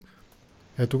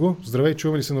Ето го. Здравей,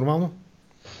 чуваме ли се нормално?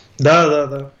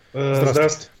 Да. Здрасти.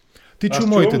 Здрасти. Ти чу Аз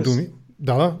моите чувам ли се? думи.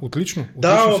 Да, отлично.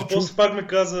 Да, Отлично се но чу. после пак ми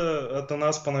каза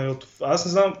Атанас Панайотов. Аз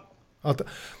не знам. Ата...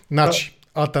 А, Значи,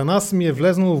 Атанас ми е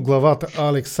влезнало в главата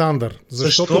Александър,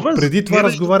 защо бе? защото преди това Не,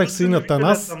 между разговарях с другото един не викали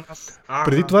Атанас, Атанас.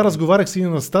 преди това разговарях с един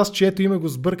Анастас, чието име го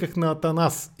сбърках на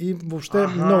Атанас. И въобще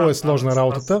много е сложна Анастас.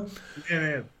 работата. Не.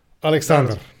 Да,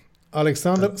 Александър.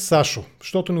 Александър да. Сашо.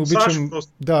 Защото не Сашо обичам,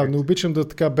 просто. да, не обичам да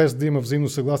така без да има взаимно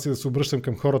съгласие да се обръщам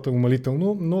към хората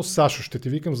умалително, но Сашо ще ти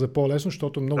викам за по-лесно,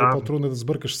 защото много Да. по-трудно е да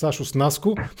сбъркаш Сашо с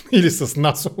Наско или с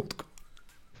Насо.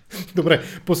 Добре,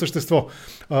 по същество.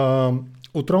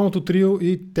 Отровното трио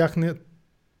и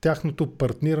тяхното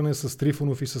партниране с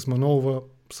Трифонов и с Манолова.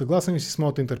 Съгласен ли си с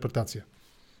моята интерпретация?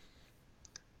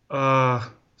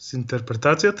 С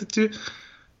интерпретацията ти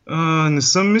не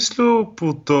съм мислил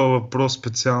по този въпрос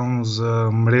специално за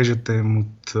мрежата им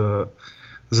от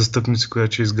застъпници,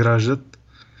 която ще изграждат.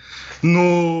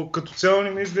 Но като цяло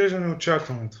не ми изглежда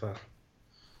неочаквано това.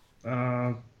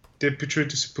 Те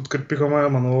пичовете си подкрепиха Мая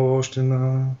Манолова още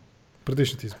на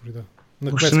Предишните избори, да.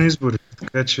 още на избори.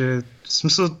 Така че, в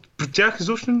смисъл, при тях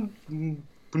изобщо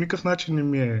по никакъв начин не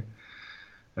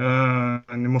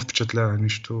ме впечатлява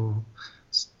нищо,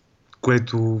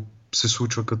 което се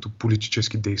случва като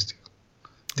политически действия.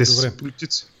 Те са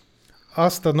политици.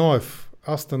 Станоев,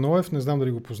 не знам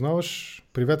дали го познаваш.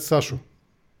 Привет, Сашо.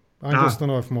 Ангел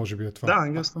Станоев може би е това. Да,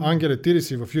 Ангел Станоев. Ангеле, ти ли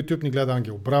си в YouTube, ни гледа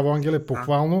Ангел. Браво, Ангеле,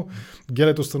 похвално.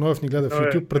 Гелето Станоев ни гледа в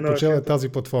YouTube, предпочела е тази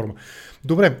платформа.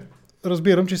 Добре,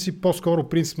 разбирам, че си по-скоро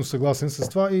принципно съгласен с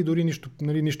това и дори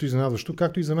нищо изненадващо,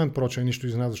 както и за мен, проче, нищо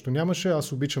изненадващо нямаше.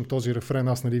 Аз обичам този рефрен,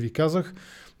 аз ви казах.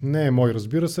 Не е мой,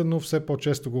 разбира се, но все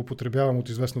по-често го употребявам от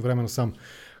известно време насам.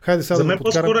 Хайде сега за да мен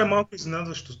подкарам... по-скоро е малко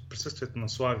изненадващо присъствието на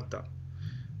Слави там.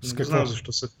 С Не знам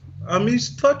защо са. Ами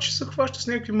с това, че се хваща с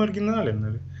някакви маргинали,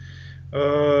 нали?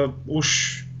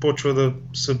 Уж почва да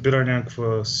събира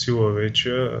някаква сила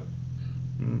вече,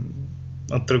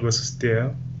 тръгва с тея.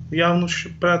 Явно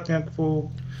ще правят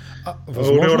някакво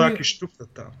орел-рак и щука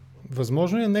там.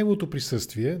 Възможно е неговото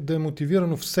присъствие да е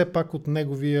мотивирано все пак от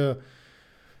неговия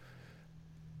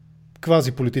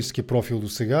квазиполитически профил до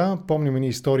сега. Помним ни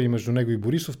истории между него и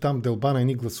Борисов, там дълба на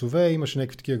едни гласове, имаше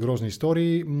някакви такива грозни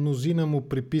истории. Мнозина му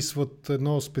приписват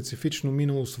едно специфично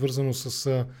минало, свързано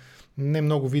с не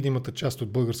много видимата част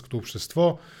от българското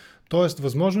общество. Тоест,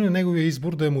 възможно е неговия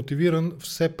избор да е мотивиран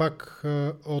все пак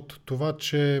от това,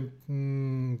 че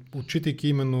отчитайки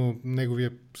именно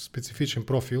неговия специфичен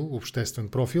профил, обществен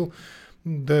профил,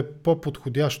 да е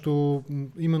по-подходящо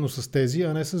именно с тези,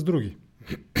 а не с други.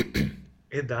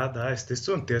 Да,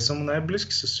 естествено, те са му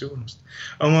най-близки със сигурност.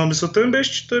 Ама мисълта ми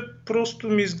беше, че той просто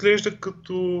ми изглежда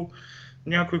като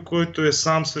някой, който е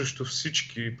сам срещу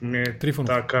всички.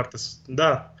 Тая карта.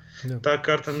 Да. Тая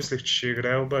карта мислех, че ще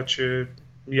играе, обаче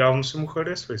явно се му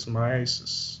харесва и с Майя, и с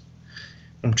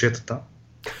момчетата.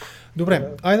 Добре,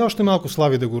 айде още малко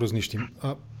Слави да го разнищим.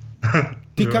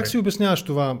 Ти как си обясняваш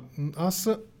това?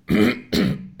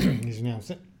 Извинявам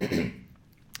се.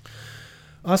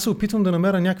 Аз се опитвам да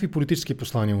намеря някакви политически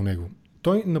послания у него.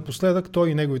 Напоследък, той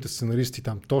и неговите сценаристи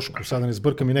там, Тошко, сега да не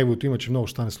сбъркам и неговото име, че много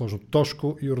ще стане сложно.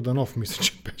 Тошко Йорданов, мисля,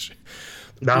 че беше.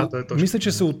 Да, той е точно. Мисля,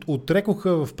 че се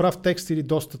отрекоха в прав текст или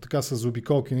доста така с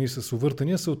заобиколки и с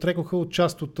увъртания, се отрекоха от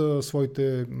част от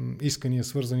своите искания,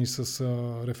 свързани с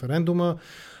референдума.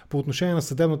 По отношение на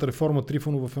съдебната реформа,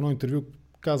 Трифонов в едно интервю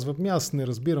казва, аз не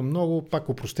разбирам много, пак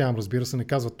опростявам, разбира се, не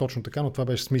казват точно така, но това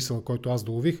беше смисъл, който аз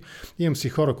долових. Имам си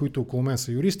хора, които около мен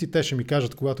са юристи, те ще ми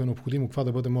кажат, когато е необходимо, каква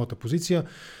да бъде моята позиция.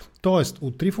 Тоест,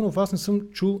 от Трифонов аз не съм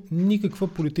чул никаква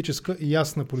политическа и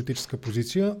ясна политическа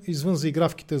позиция, извън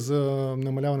заигравките за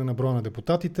намаляване на броя на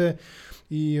депутатите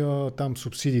и там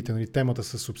субсидиите, нали, темата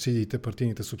с субсидиите,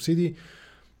 партийните субсидии.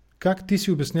 Как ти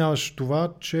си обясняваш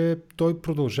това, че той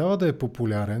продължава да е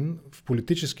популярен в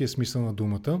политическия смисъл на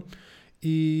думата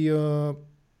и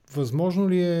възможно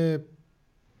ли е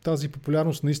тази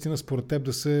популярност наистина според теб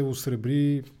да се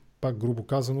осребри, пак грубо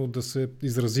казано, да се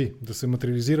изрази, да се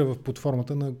материализира под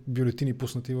формата на бюлетини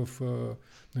пуснати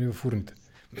в урните?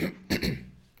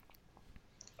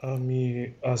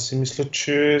 Аз си мисля,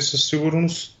 че със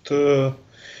сигурност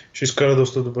ще изкара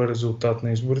доста добър резултат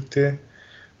на изборите.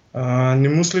 Не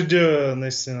му следя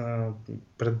наистина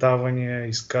предавания,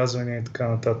 изказвания и така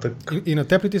нататък. И на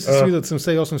теб ли ти се свидат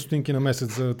 78 стотинки на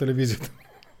месец за телевизията?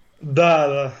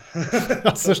 Да.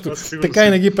 Аз също. Така и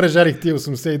не ги прежарих тия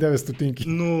 89 стотинки.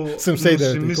 Но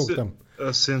 79, колко там?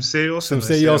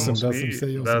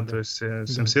 78. Да, т.е.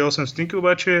 78 стотинки,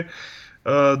 обаче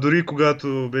дори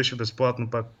когато беше безплатно,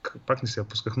 пак не се я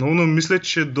пусках много, но мисля,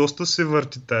 че доста се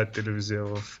върти тая телевизия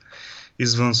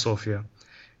извън София.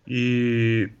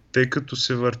 И тъй като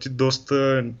се върти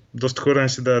доста хора не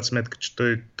си дават сметка, че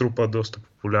той трупа доста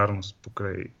популярност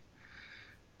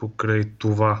покрай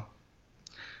това.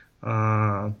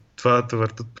 Това да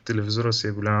въртат по телевизора си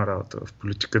е голяма работа в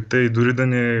политиката и дори да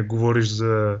не говориш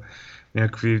за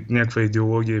някаква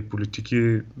идеология и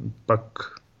политики,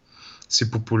 пак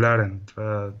си популярен.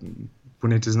 Това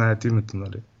поне ти знаят името,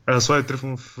 нали? Слави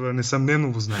Трифонов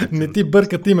несъмнено го знаят. Не ти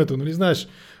бъркат името, нали знаеш?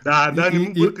 Да, не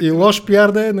му бъркат. И лош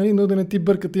пиар да е, нали, но да не ти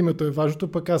бъркат името е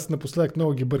важното, пък аз напоследък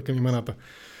много ги бъркам имената.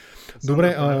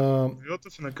 Добре.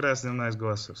 Отов и накрая 17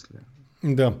 гласа.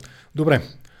 Да, добре.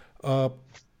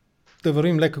 Да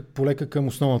вървим лека по лека към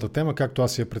основната тема, както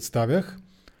аз я представях.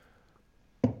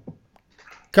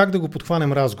 Как да го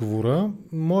подхванем разговора?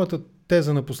 Моята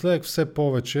теза напоследък все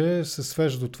повече се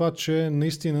свежда до това, че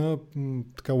наистина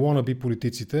така wannabe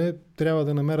политиците трябва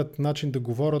да намерят начин да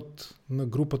говорят на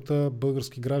групата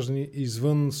български граждани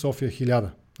извън София 1000.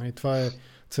 И това е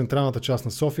централната част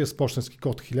на София с пощенски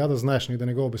код 1000. Знаеш, да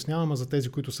не го обяснявам, а за тези,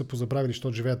 които са позабравили,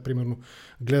 защото живеят, примерно,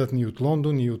 гледат ни от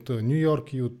Лондон, и от Ню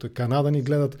Йорк, и от Канада ни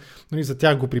гледат. За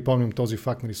тях го припомням този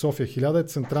факт. София 1000 е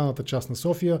централната част на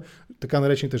София, така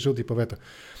наречените жълти павета.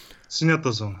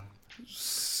 Синята зона.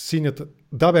 Синята.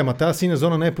 Да, ама тази синя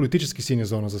зона не е политически синя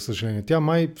зона, за съжаление. Тя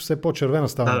май все по-червена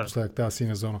става напоследък, тази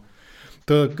синя зона.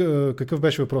 Какъв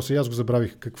беше въпросът? И аз го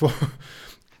забравих.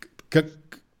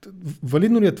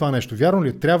 Валидно ли е това нещо? Вярно ли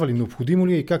е? Трябва ли? Необходимо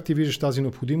ли е? И как ти виждаш тази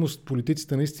необходимост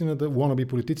политиците наистина, wannabe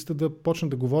политиците, да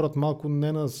почнат да говорят малко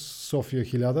не на София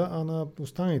 1000, а на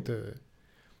останалите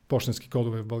пощенски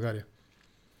кодове в България?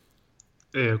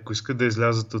 Ако искат да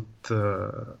излязат от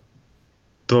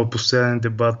този постоянен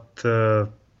дебат,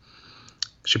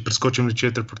 ще прескочим ли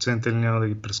 4% или няма да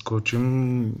ги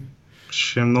прескочим,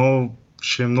 ще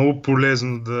е много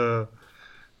полезно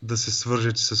да се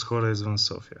свържат с хора извън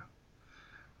София.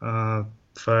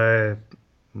 Това е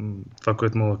това,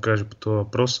 което мога да кажа по този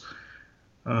въпрос.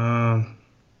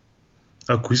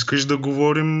 Ако искаш да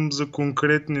говорим за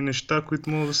конкретни неща, които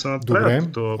могат да се направят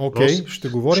по този въпрос. Окей, ще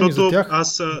говорим и за тях.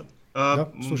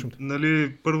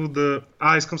 Нали, първо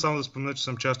искам само да спомена, че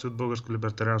съм част от Българско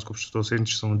либертарианско общество,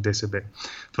 че съм от ДСБ.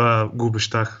 Това го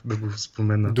обещах да го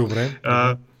спомена. Добре.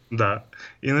 Да.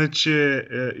 Иначе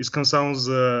искам само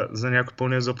за някои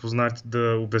по-незапознати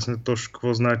да обясня точно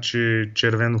какво значи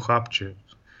червено хапче.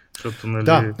 Защото, нали...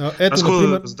 Да, ето,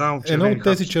 например, едно от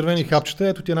тези хапчета. Червени хапчета,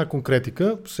 ето ти една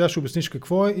конкретика. Сега ще обясниш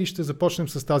какво е и ще започнем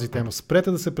с тази тема.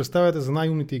 Спрете да се представяте за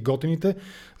най-умните и готините,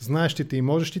 знаещите и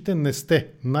можещите не сте.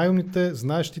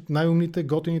 Най-умните,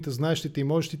 готините, знаещите и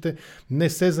можещите не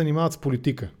се занимават с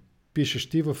политика. Пишеш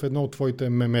ти в едно от твоите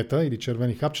мемета или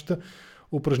червени хапчета,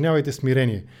 упражнявайте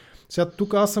смирение. Сега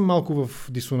тук аз съм малко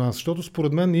в дисонанс, защото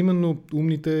според мен именно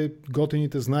умните,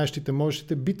 готините, знаещите,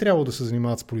 можещите би трябвало да се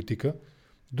занимават с политика.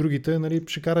 Другите, нали,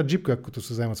 ще карат джипка, като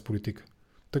се заемат с политика.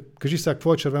 Так, кажи сега,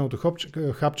 какво е червеното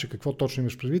хапче, какво точно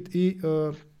имаш предвид и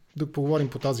да поговорим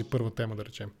по тази първа тема, да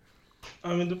речем.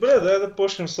 Добре, да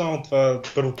почнем само това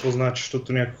първо позначи,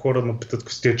 защото някои хора ме питат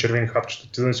с тия червени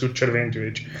хапчета, ти да не си от червените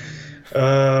вече.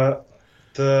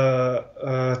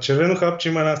 Червено хапче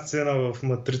има една сцена в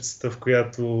Матрицата, в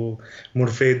която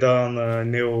Морфей дава на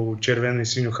Нео червено и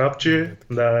синьо хапче,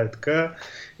 да, е така,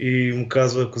 и му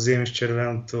казва, ако вземеш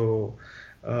червеното,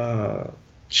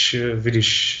 ще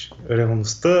видиш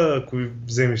реалността, ако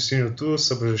вземеш синьото,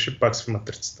 събържаш и пак си в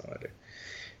матрицата. Нали?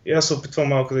 И аз се опитвам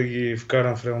малко да ги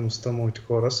вкарам в реалността моите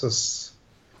хора с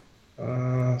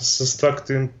това,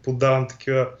 като им подавам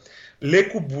такива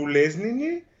леко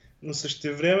болезнени, но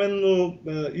същевременно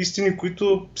истини,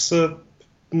 които са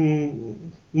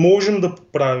можем да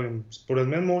поправим. Според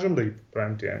мен можем да ги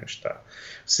поправим тези неща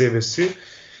в себе си.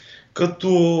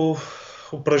 Като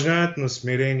упражняването на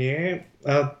смирение,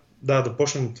 да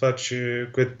почнем от това,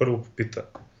 което първо попита.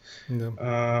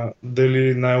 Да.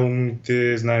 Дали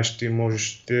най-умните, знаещите и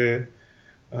можещите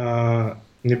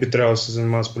не би трябвало да се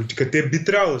занимават с политика. Те би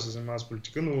трябвало да се занимават с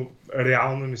политика, но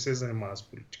реално не се занимават с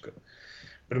политика.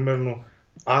 Примерно,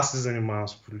 аз се занимавам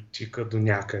с политика до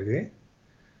някъде,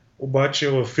 обаче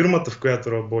във фирмата, в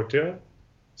която работя,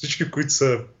 всички, които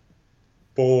са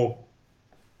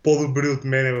по-добри от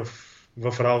мене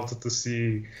в работата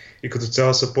си и като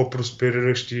цяло са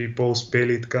по-проспериращи,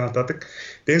 по-успели и така нататък,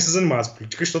 те не се занимават с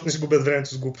политика, защото не си губят времето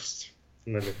с глупости.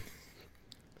 Нали?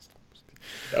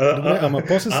 Добре, ама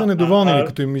после са недоволни,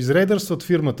 като им изрейдърстват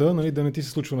фирмата, нали, да не ти се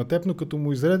случва на теб, но като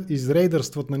му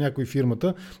изрейдърстват на някой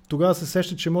фирмата, тогава се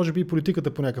сеща, че може би и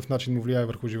политиката по някакъв начин му влияе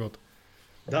върху живота.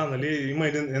 Да, нали, има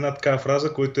една такава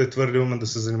фраза, която е твърде умен да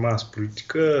се занимава с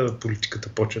политика, политиката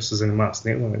почва да се занимава с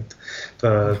него.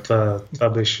 Това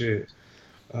беше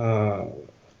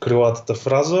крилатата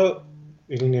фраза.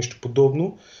 или нещо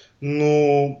подобно,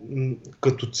 но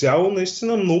като цяло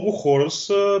наистина много хора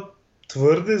са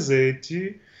твърде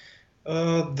заети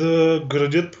да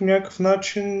градят по някакъв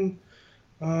начин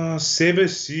себе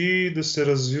си, да се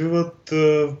развиват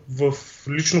в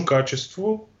лично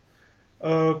качество,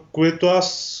 което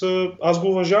аз го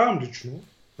уважавам лично.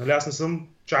 Нали, аз не съм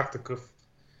чак такъв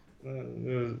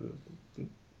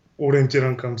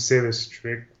ориентиран към себе си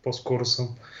човек, по-скоро съм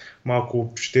малко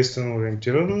обществено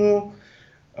ориентиран, но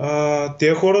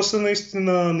тези хора са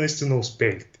наистина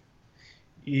успелите.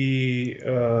 И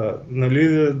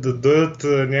нали, да дойдат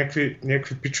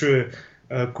някакви пичове,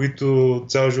 които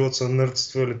цял живот са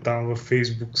нърдствали там във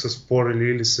Фейсбук, са спорили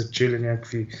или са чели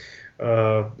някакви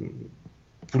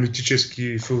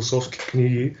политически, философски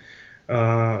книги,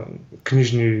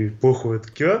 книжни плъхове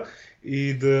такива,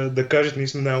 и да кажат, ние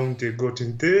сме най-умните и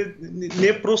готините, не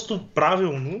е просто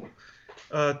правилно.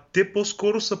 Те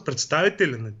по-скоро са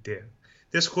представители на те.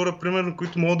 Те са хора, примерно,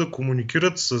 които могат да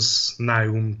комуникират с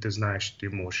най-умните, знаещите и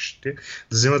можещите, да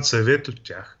вземат съвет от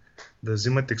тях, да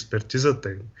вземат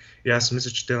експертизата им. И аз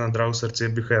мисля, че те на драго сърце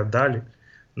биха я дали,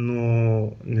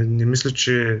 но не мисля,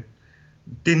 че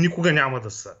те никога няма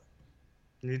да са.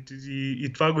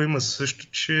 И това го има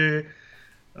също, че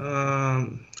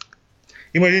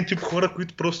има един тип хора,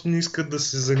 които просто не искат да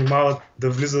се занимават, да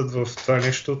влизат в това нещо,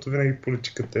 защото винаги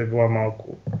политиката е била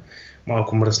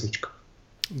малко мръсничка.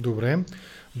 Добре.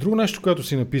 Друго нещо, което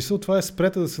си написал, това е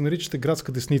спрете да се наричате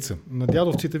градска десница. На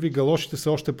дядовците ви галошите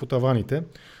са още по таваните.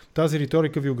 Тази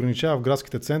риторика ви ограничава в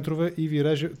градските центрове и ви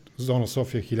реже зона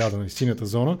София 1000, Синята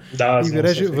зона, и ви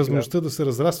реже възможността да се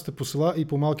разраствате по села и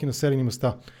по малки населени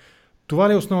места. Това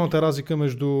ли е основната разлика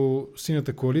между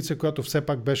Синята коалиция, която все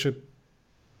пак беше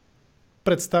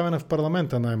представена в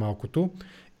парламента най-малкото,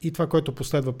 и това, което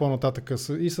последва по-нататък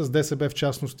и с ДСБ в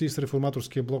частност, и с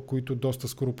реформаторския блок, които доста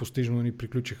скоро постижно ни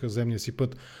приключиха земния си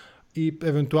път, и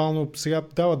евентуално сега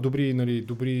дават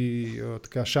добри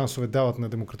шансове дават на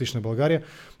демократична България,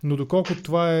 но доколко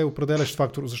това е определящ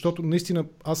фактор, защото наистина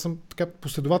аз съм така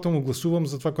последователно гласувам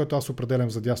за това, което аз определям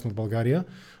за дясно в България,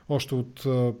 още от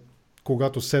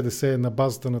когато СДС на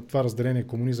базата на това разделение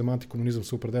комунизъм, антикомунизъм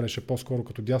се определяше по-скоро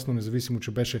като дясно, независимо,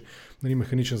 че беше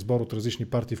механичен сбор от различни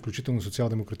партии, включително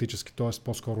социал-демократически, т.е.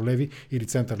 по-скоро леви или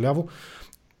център-ляво.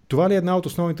 Това ли е една от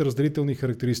основните разделителни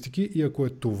характеристики? И ако е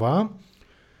това,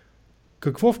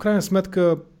 какво в крайна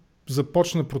сметка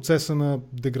започна процеса на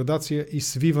деградация и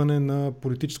свиване на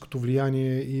политическото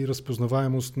влияние и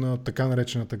разпознаваемост на така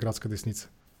наречената градска десница?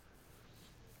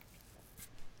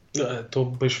 То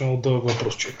беше много дълъг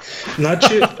въпрос, че.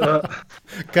 Значи,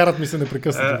 карат ми се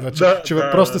непрекъснато, че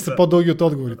въпросите са по-дълги от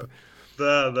отговорите.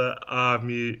 Да.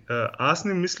 Аз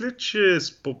не мисля, че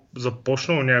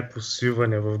започнало някакво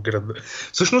свиване в града.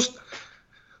 Всъщност,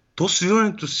 то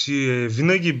свиването си е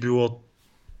винаги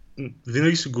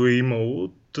си го е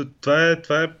имало.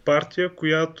 Това е партия,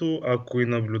 която ако и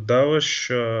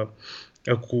наблюдаваш,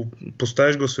 ако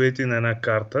поставиш гласовете на една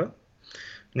карта,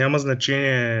 няма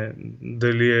значение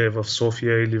дали е в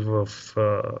София или в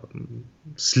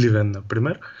Сливен,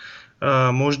 например.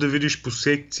 Може да видиш по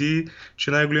секции,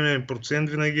 че най-големият процент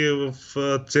винаги е в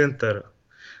центъра.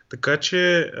 Така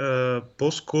че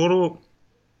по-скоро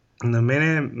на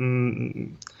мене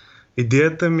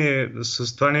идеята ми е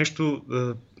с това нещо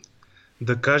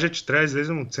да кажа, че трябва да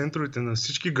излезем от центровете на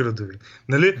всички градове.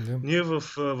 Нали? Ние в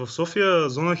София,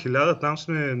 зона 1000, там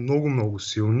сме много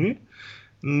силни.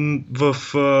 В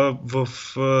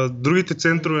другите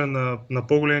центрове на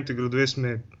по-големите градове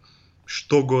сме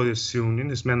що годе силни,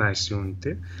 не сме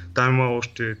най-силните. Там има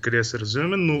още къде да се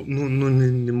развиваме, но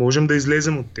не можем да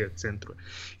излезем от тези центрове.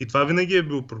 И това винаги е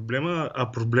бил проблема,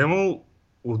 а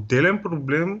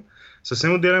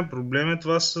съвсем отделен проблем е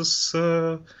това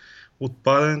с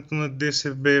отпадането на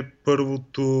ДСБ,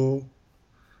 първото,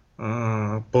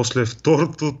 после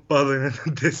второто отпадане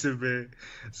на ДСБ,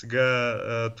 сега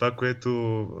това,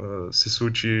 което се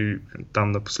случи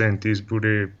там на последните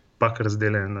избори, пак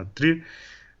разделяне на 3,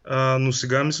 но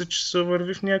сега мисля, че се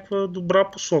върви в някаква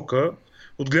добра посока,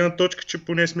 от гледна точка, че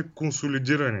поне сме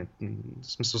консолидирани, в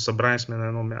смисъл събрани сме на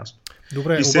едно място.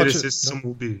 Добре, и СДС се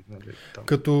самоуби. Нали,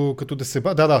 като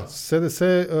ДСБ,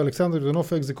 СДС, Александър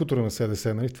Йорданов е екзекутора на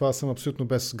СДС, нали? Това съм абсолютно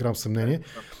без грам съмнение.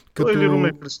 Или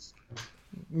Румен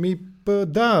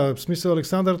в смисъл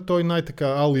Александър, той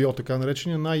Алио, така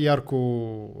наречения,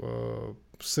 най-ярко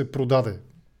се продаде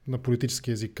на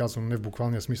политически език, казвам, не в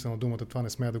буквалния смисъл на думата, това не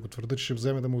смея да го твърда, че ще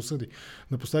вземе да му осъди.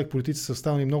 Напоследък политици са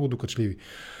станали много докачливи.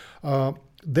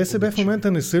 ДСБ в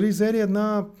момента не са ли взели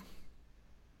една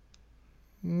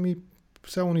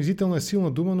сега унизителна е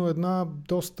силна дума, но една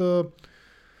доста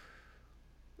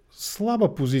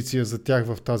слаба позиция за тях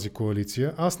в тази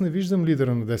коалиция. Аз не виждам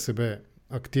лидера на ДСБ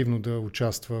активно да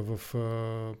участва в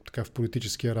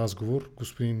политическия разговор,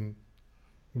 господин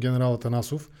генерал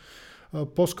Атанасов.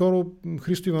 По-скоро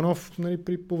Христо Иванов, нали,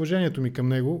 при уважението ми към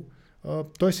него,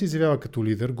 той се изявява като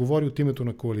лидер, говори от името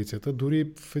на коалицията.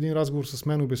 Дори в един разговор с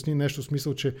мен обясни нещо в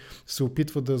смисъл, че се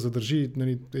опитва да задържи,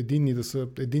 нали,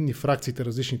 единни фракциите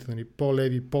различните, нали,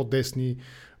 по-леви, по-десни,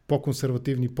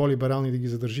 по-консервативни, по-либерални, да ги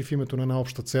задържи в името на една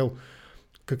обща цел.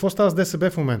 Какво става с ДСБ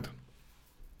в момента?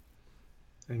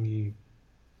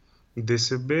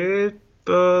 ДСБ,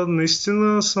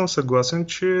 наистина съм съгласен,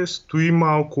 че стои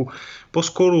малко,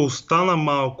 по-скоро остана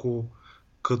малко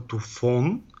като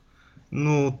фон,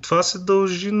 но това се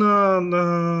дължи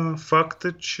на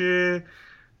факта, че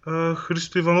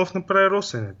Христо Иванов направи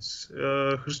Росенец.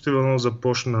 Христо Иванов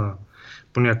започна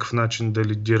по някакъв начин да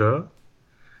лидира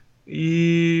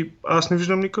и аз не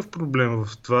виждам никакъв проблем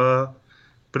в това,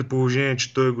 при положение,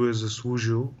 че той го е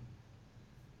заслужил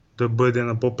да бъде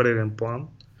на по-преден план,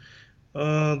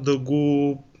 да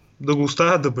го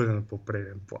оставя да бъде на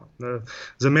по-преден план.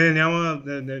 За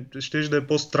мен щеше да е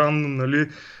по-странно, нали,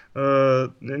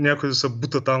 някой да се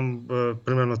бута там,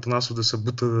 примерно Атанасов да се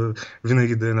бута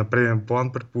винаги да е на преден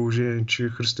план, при положение, че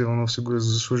Христо Иванов се го е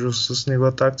заслужил с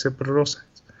неговата акция при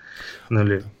Росенец.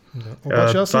 Нали? Да.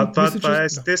 Обаче това е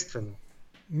естествено.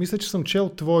 Мисля, че съм чел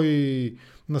твои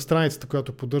на страницата,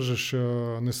 която поддържаш,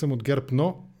 не съм от ГЕРБ,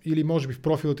 но или може би в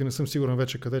профила ти, не съм сигурен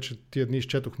вече къде, че тия дни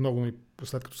изчетох много,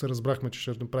 след като се разбрахме, че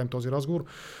ще направим този разговор.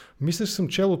 Мисля, че съм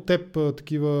чел от теб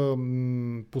такива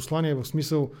послания в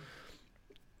смисъл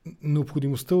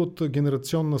необходимостта от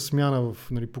генерационна смяна,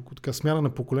 смяна на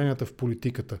поколенията в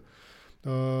политиката.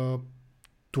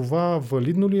 Това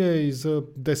валидно ли е и за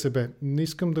ДСБ? Не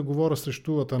искам да говоря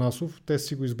срещу Атанасов. Те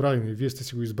си го избрали, вие сте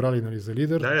си го избрали, нали, за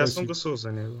лидер. Да, аз съм гласувал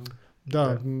за него.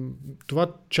 Да,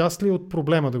 това част ли е от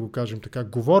проблема, да го кажем така?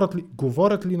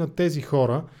 Говорят ли на тези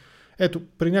хора? Ето,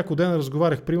 при няколко дена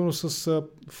разговарях примерно с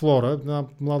Флора, една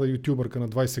млада ютубърка на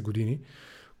 20 години,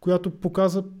 която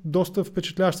показа доста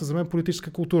впечатляваща за мен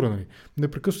политическа култура. Нали.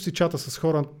 Непрекъснато си чата с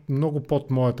хора много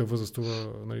под моята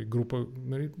възрастова, нали, група,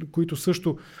 нали, които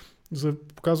също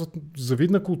показват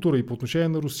завидна култура и по отношение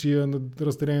на Русия, на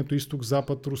разделението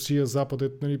изток-запад, Русия, запад,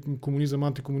 нали, комунизъм,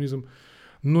 антикомунизъм,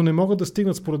 но не могат да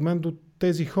стигнат според мен до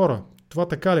тези хора. Това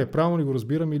така ли е? Правилно ли го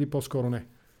разбирам или по-скоро не?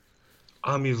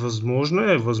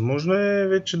 Възможно е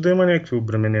вече да има някакви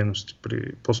обременености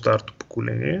при по-старото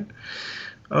поколение.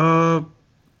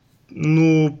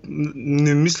 Но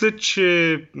не мисля,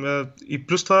 че и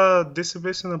плюс това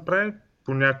ДСБ се направи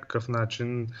по някакъв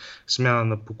начин смяна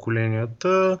на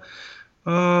поколенията.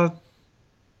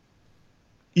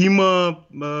 Има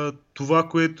това,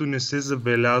 което не се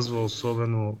забелязва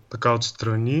особено така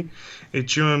отстрани, е,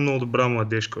 че имаме много добра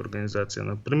младежка организация.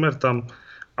 Например, там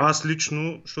аз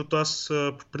лично, защото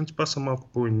по принцип съм малко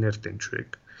по-инертен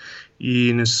човек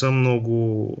и не съм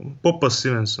много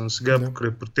по-пасивен съм. Сега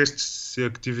покрай протести се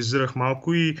активизирах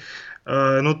малко и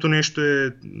едното нещо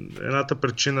едната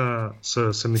причина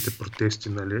са самите протести,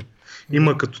 нали?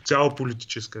 Има като цяло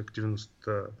политическа активност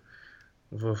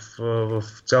в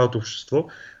цялото общество,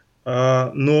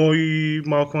 но и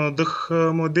малко надъх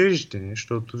младежите,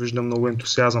 защото виждам много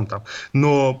ентусиазъм там.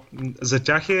 Но за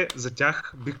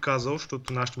тях бих казал,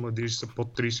 защото нашите младежи са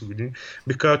под 30 години,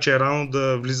 бих казал, че е рано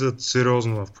да влизат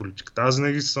сериозно в политиката. Аз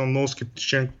винаги съм много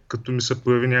скептичен, като ми се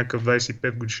появи някакъв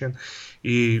 25 годишен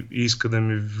и иска да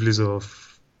ми влиза в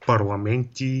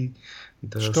парламенти.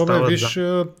 Що бе, виж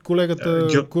колегата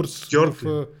Курц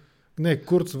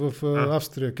Курц в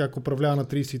Австрия, как управлява на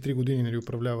 33 години, нали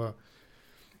управлява?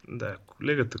 Да,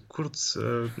 колегата Курц,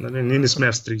 нали, ние не сме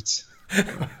австрийци.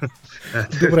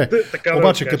 Добре,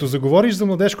 обаче като заговориш за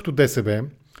младежкото ДСБ,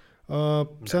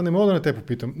 сега не мога да не те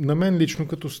попитам. На мен лично,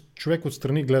 като човек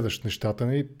отстрани гледащ нещата,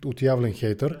 нали, от явлен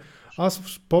хейтър,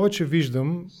 аз повече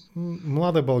виждам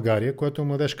млада България, която е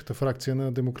младежката фракция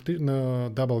на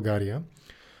Да, България,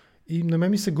 и на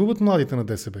мен ми се губят младите на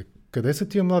ДСБ. Къде са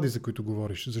тия млади, за които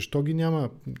говориш? Защо ги няма?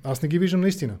 Аз не ги виждам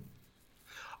наистина.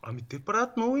 Те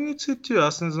правят много инициативи.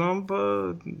 Аз не знам,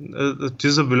 ти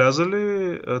забеляза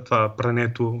ли това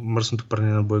мръсното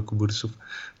пране на Бойко Борисов?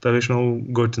 Това беше много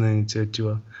готина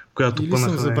инициатива, която или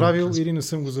съм забравил, или не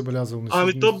съм го забелязал.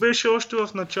 То беше още в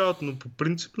началото, но по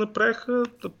принцип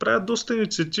правят доста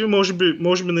инициативи,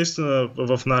 може би наистина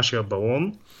в нашия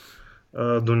балон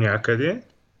до някъде.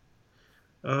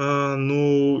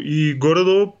 Но и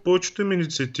горе-долу повечето им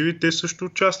инициативи, те също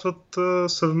участват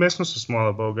съвместно с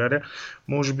Млада България.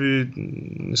 Може би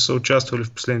не са участвали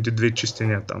в последните 2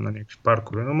 чистения там на някакви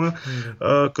паркове, ама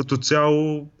като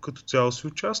цяло си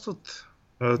участват.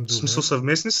 В смисъл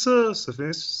съвместни са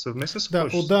Да,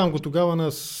 кожи. отдавам го тогава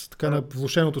на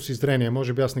влошеното си зрение.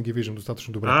 Може би аз не ги виждам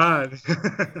достатъчно добре. А,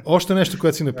 Още нещо,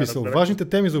 което си написал. разбрах. Важните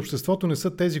теми за обществото не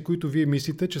са тези, които вие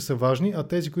мислите, че са важни, а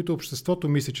тези, които обществото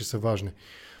мисли, че са важни.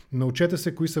 Научете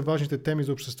се кои са важните теми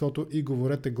за обществото и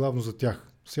говорете главно за тях.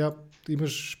 Сега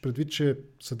имаш предвид, че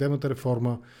съдебната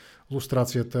реформа,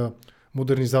 лустрацията,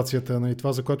 модернизацията, и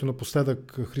това, за което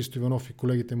напоследък Христо Иванов и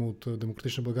колегите му от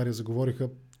Демократична България заговориха,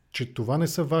 че това не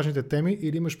са важните теми,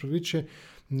 или имаш предвид, че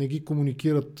не ги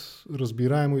комуникират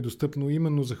разбираемо и достъпно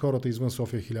именно за хората извън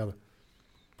София 1000?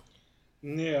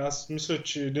 Не, аз мисля,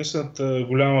 че единствената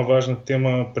голяма важна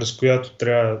тема, през която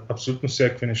трябва абсолютно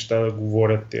всякакви неща да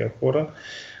говорят тези хора,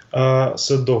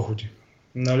 са доходи.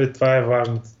 Нали, това е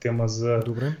важната тема за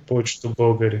повечето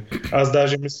българи. Аз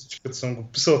даже мисля, че като съм го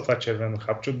писал това червено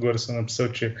хапче, отгоре съм написал,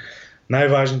 че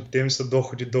най-важните теми са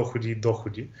доходи, доходи и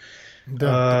доходи.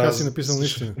 Да, така си написал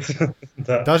наистина.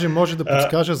 Да. Даже може да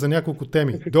подскажа за няколко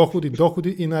теми. Доходи,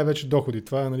 доходи и най-вече доходи.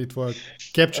 Това е, нали, твоя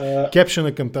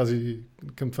кепшена към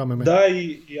това меме. Да,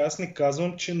 и аз не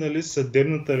казвам, че, нали,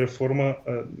 съдебната реформа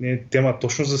не е тема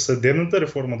точно за съдебната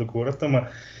реформа да говорят, ама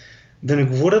да не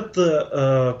говорят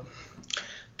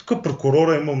тук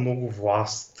прокурора има много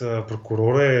власт,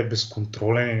 прокурора е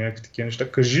безконтролен и някакви такива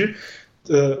неща. Кажи,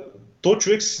 той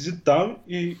човек седи там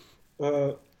и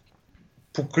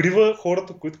покрива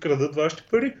хората, които крадат вашите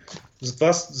пари.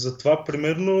 Затова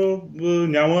примерно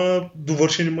няма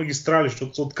довършени магистрали,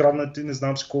 защото са откраднати не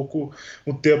знам си колко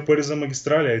от тези пари за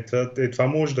магистрали. Това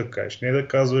можеш да кажеш. Не да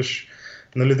казваш,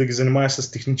 нали, да ги занимаваш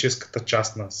с техническата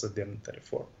част на съдебната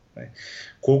реформа.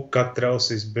 Как трябва да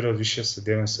се избира Висшия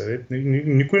съдебен съвет,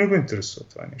 никой не го интересува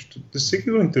това нещо.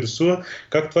 Всеки го интересува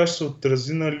как това ще се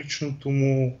отрази на личното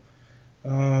му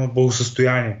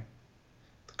благосъстояние.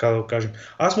 Така да го кажем.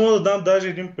 Аз мога да дам даже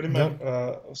един пример,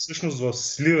 всъщност в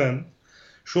Сливен,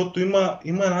 защото има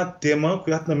една тема,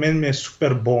 която на мен ми е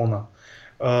супер болна.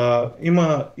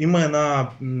 Има една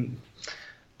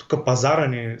пазара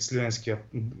ни, сливенския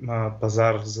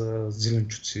пазар за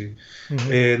зеленчуци,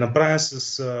 е направен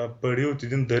с пари от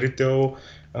един дарител,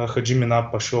 Хаджи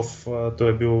Мина Пашов. Той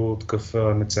е бил такъв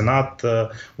меценат,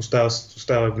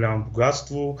 оставя голямо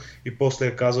богатство и после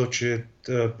е казал, че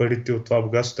парите от това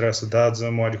богатство трябва да се дадат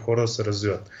за млади хора да се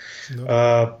развиват.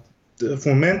 В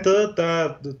момента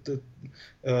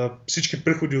всички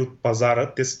приходи от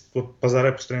пазара, пазара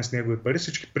е построен с негови пари,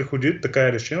 всички приходи, така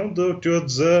е решено, да отиват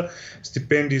за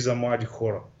стипендии за млади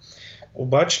хора.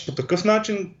 Обаче по такъв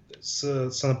начин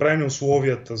са направени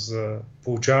условията за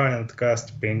получаване на такава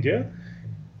стипендия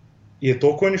и е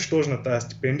толкова нищожна тази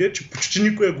стипендия, че почти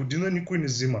никоя година никой не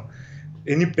взима.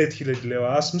 Едни 5000 лева.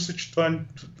 Аз мисля, че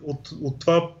от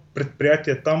това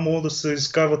предприятие там могат да се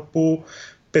изкарват по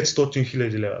 500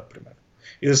 000 лева, примерно.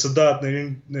 И да се дават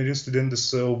на един студент да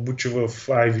се обучи в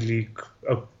Ivy League.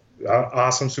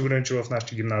 Аз съм сигурен, че в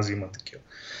нашите гимназии има такива.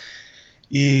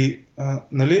 И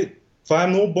нали, това е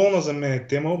много болна за мен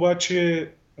тема, обаче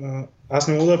аз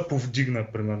не мога да я повдигна,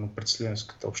 примерно, пред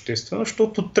сливенската обществена,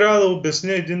 защото трябва да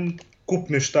обясня един куп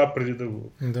неща преди да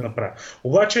го направя.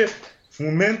 Обаче в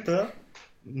момента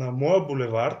на моя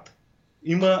булевард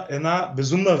има една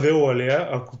безумна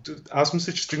велоалея. Аз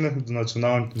мисля, че стигнахме до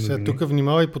националните новини. Сега тук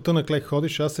внимавай, по тънък лек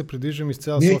ходиш, аз се придвижвам из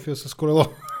цяла София с колело.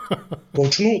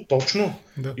 Точно.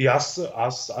 Да. И аз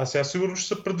сега сигурно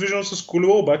ще се предвиждам с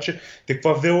колело, обаче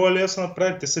каква велоалея са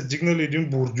направили? Те са дигнали един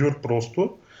бордюр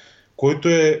просто, който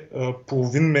е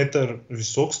половин метър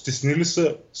висок, стеснили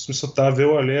са, в смисъл тази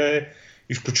велоалея е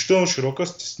изключително широка,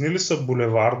 стеснили са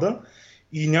булеварда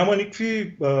и няма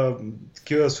никакви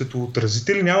такива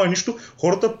светоотразители, няма нищо.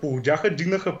 Хората поводяха,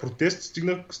 дигнаха протест,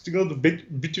 стигна до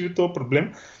битови този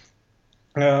проблем,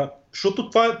 защото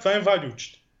това е вади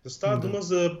очите. Да става дума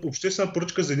за обществена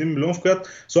поръчка за 1 милион, в която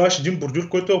слагаш един бордюр,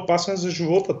 който е опасен за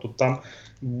живота. Там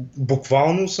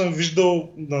буквално съм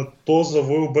виждал на този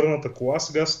завой обърната кола,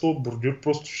 сега с този бордюр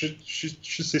просто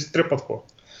ще се изтрепат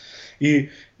хората. И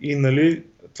нали,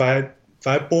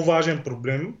 това е по-важен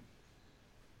проблем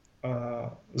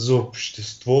за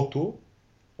обществото,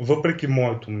 въпреки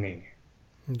моето мнение.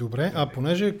 Добре,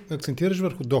 понеже акцентираш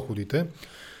върху доходите,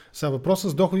 сега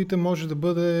въпросът с доходите може да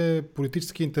бъде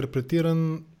политически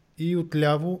интерпретиран и от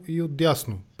ляво, и от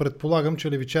дясно. Предполагам,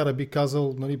 че левичара би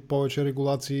казал, нали, повече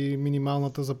регулации,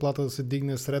 минималната заплата да се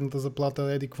дигне, средната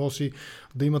заплата, какво си,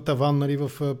 да има таван, нали,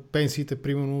 в пенсиите,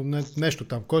 примерно, нещо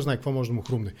там. Кой знае какво може да му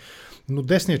хрумне. Но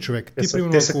десният човек... Те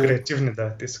са креативни,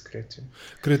 да, те са креативни.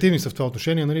 Креативни са в това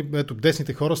отношение. Нали? Ето,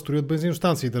 десните хора строят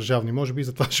бензиностанции държавни. Може би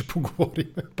за това ще поговорим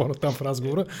по-натам в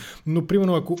разговора. Но,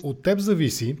 примерно, ако от теб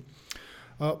зависи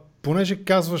Понеже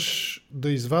казваш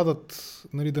да извадат,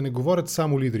 нали, да не говорят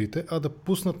само лидерите, а да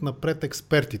пуснат напред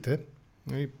експертите,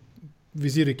 нали,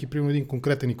 визирайки примерно един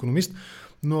конкретен икономист,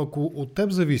 но ако от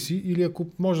теб зависи или ако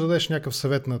можеш да дадеш някакъв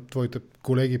съвет на твоите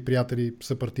колеги, приятели,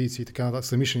 съпартийци и така нататък,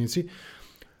 съмишленици,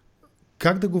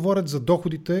 как да говорят за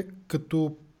доходите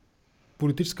като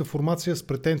политическа формация с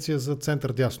претенция за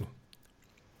център-дясно?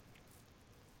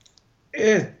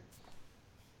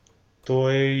 То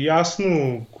е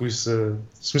ясно кои са.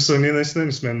 В смисъл, ние наистина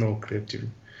не сме много креативни.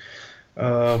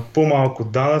 По-малко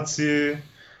данъци,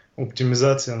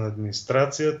 оптимизация на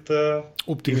администрацията.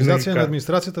 Оптимизация на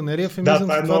администрацията не е ефемизъм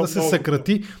за това да се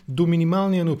съкрати до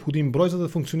минималния необходим брой, за да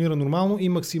функционира нормално и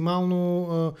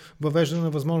максимално въвеждане на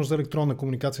възможност за електронна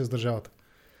комуникация с държавата.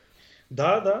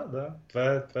 Да.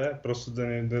 Това е просто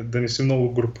да не си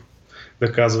много груб.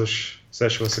 Да казваш, сега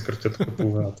ще съкратят по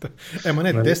половината. Не,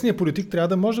 нали? Десният политик трябва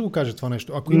да може да го каже това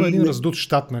нещо. Ако има един раздут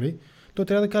щат, нали, той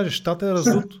трябва да каже, щат е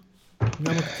раздут.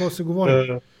 Няма какво да се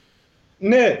говори.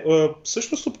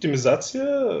 Всъщност оптимизация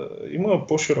има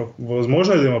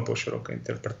възможно е да има по-широка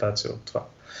интерпретация от това.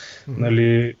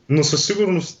 Нали, но със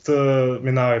сигурност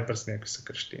минава и през някакви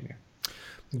съкращения.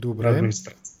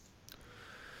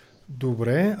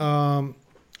 Добре.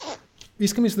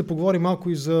 Искам и се да поговорим малко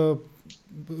и за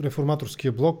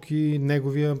реформаторския блок и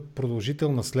неговия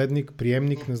продължител, наследник,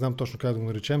 приемник, не знам точно как да го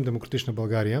наречем, Демократична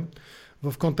България.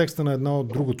 В контекста на едно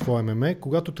друго твое ММ,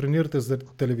 когато тренирате за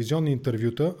телевизионни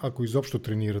интервюта, ако изобщо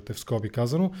тренирате в скоби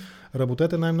казано,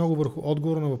 работете най-много върху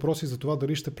отговор на въпроси за това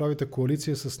дали ще правите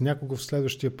коалиция с някого в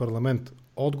следващия парламент.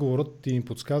 Отговорът ти им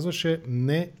подсказваше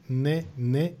не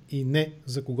и не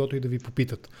за когото и да ви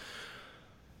попитат.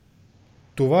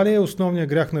 Това ли е основният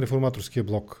грях на реформаторския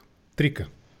блок? Трика.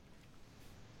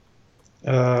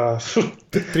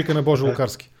 Трика на Божо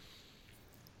Лукарски.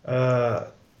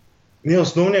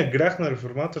 Основният грях на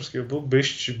реформаторския блок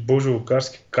беше, че Божо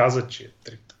Лукарски каза, че е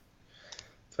трика.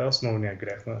 Това е основният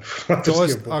грях на реформаторския блок.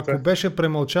 Тоест, ако беше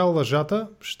премълчал лъжата,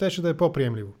 щеше да е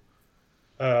по-приемливо.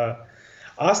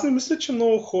 Аз не мисля, че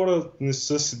много хора не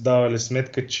са си давали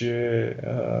сметка, че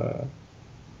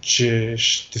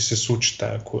ще се случи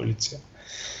тая коалиция.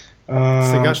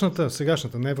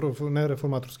 Сегашната, не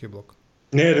реформаторския блок.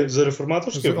 Не, за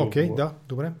реформаторския блок. Окей, да,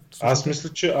 добре. Аз мисля,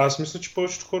 че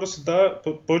повечето хора се дава,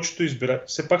 повечето избират.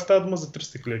 Все пак става дума за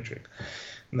 300 000 човека.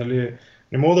 Нали,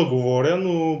 не мога да говоря,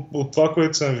 но от това,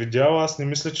 което съм видял, аз не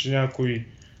мисля, че някой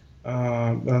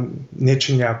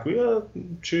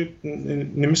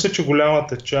не мисля, че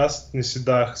голямата част не си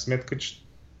даваха сметка, че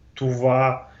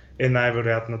това е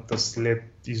най-вероятната след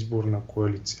изборна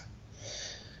коалиция.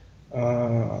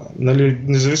 Нали,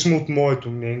 независимо от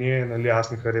моето мнение, нали,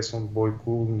 аз не харесвам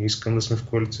Бойко, не искам да сме в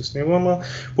коалиция с него, ама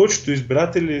повечето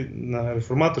избиратели на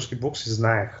реформаторски блок си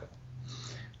знаеха.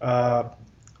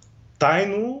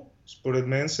 Тайно, според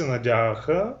мен, се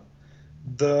надяваха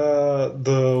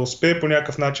да успее по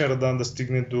някакъв начин Радан да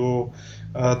стигне до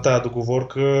тая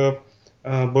договорка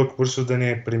Бойко Борисов да не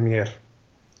е премиер.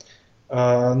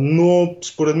 Но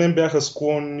според мен бяха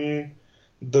склонни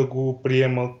да го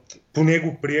приемат. Поне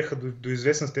го приеха до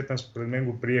известна степен, според мен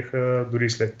го приеха дори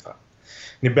след това.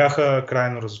 Не бяха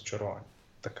крайно разочаровани,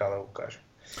 така да го кажем.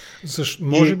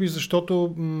 Може би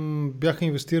защото бяха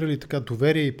инвестирали така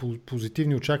доверие и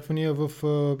позитивни очаквания в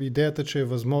идеята, че е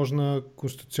възможна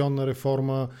конституционна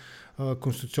реформа,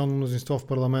 конституционно мнозинство в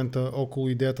парламента около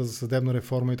идеята за съдебна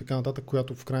реформа и така нататък,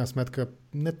 която в крайна сметка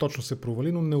не точно се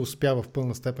провали, но не успява в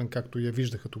пълна степен, както я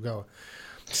виждаха тогава.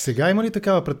 Сега има ли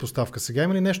такава предпоставка? Сега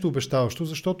има ли нещо обещаващо?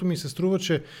 Защото ми се струва,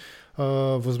 че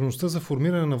възможността за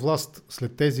формиране на власт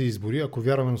след тези избори, ако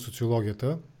вярваме на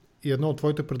социологията, и едно от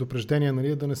твоите предупреждения,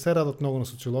 нали, е да не се радат много на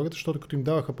социологията, защото като им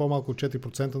даваха по-малко от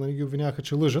 4%, нали, ги обвиняваха,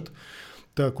 че лъжат.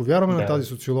 Та, ако вярваме на тази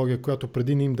социология, която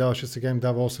преди не им даваше, сега им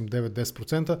дава 8, 9,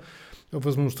 10%,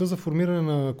 възможността за формиране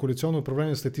на коалиционно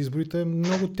управление след изборите е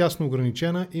много тясно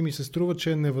ограничена и ми се струва,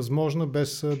 че е невъзможна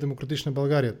без Демократична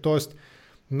България. Тоест,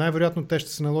 най-вероятно те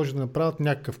ще се наложи да направят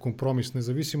някакъв компромис,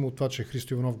 независимо от това, че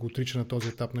Христо Иванов го отрича на този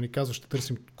етап. Нали, казва, ще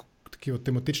търсим такива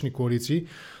тематични коалиции,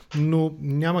 но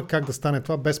няма как да стане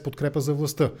това без подкрепа за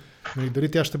властта. Нали,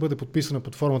 дали тя ще бъде подписана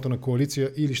под формата на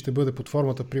коалиция или ще бъде под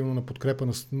формата, примерно, на подкрепа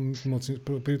на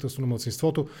правителство на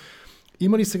малцинството.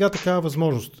 Има ли сега такава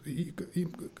възможност?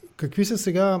 Какви са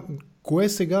сега, кое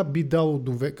сега би дало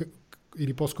доверие,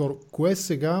 или по-скоро,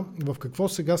 в какво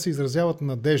сега се изразяват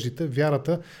надеждите,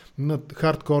 вярата на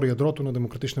хардкор ядрото на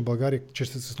Демократична България, че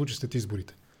ще се случи след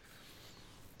изборите?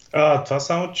 Това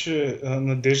само, че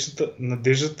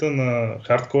надеждата на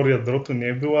хардкор ядрото не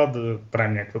е била да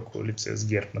правим някаква коалиция с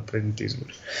ГЕРБ на предните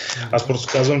избори. Аз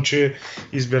просто казвам, че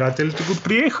избирателите го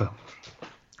приеха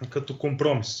като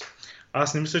компромис.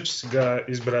 Аз не мисля, че сега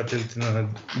избирателите на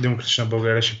Демократична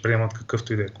България ще приемат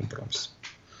какъвто и да е компромис.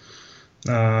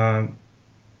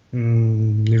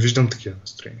 Не виждам такива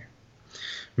настроения.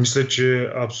 Мисля,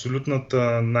 че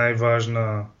абсолютната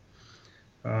най-важна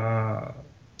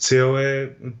цел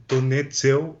то не е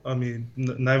цел, ами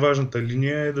най-важната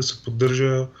линия е да се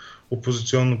поддържа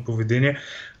опозиционно поведение.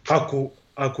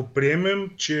 Ако приемем,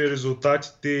 че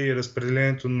резултатите и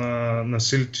разпределението на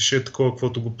силите ще е такова,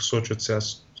 каквото го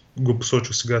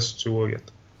посочва сега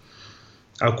социологията.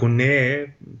 Ако не е,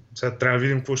 сега трябва да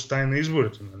видим какво ще стане на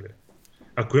изборите. Нали?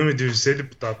 Ако имаме 90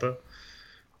 депутата,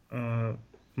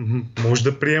 може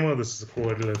да приема да се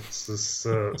захвърлят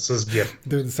с ГЕРБ.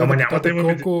 90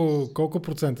 депутата, колко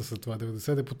процента са това?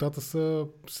 90 депутата са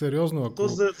сериозно. То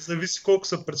зависи колко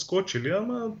са прескочили,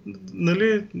 ама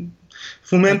нали,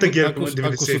 в момента ГЕРБ има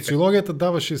 95. Ако социологията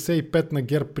дава 65 на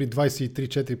ГЕРБ при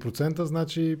 23-4%,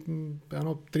 значи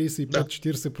едно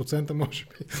 35-40% може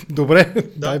би. Добре,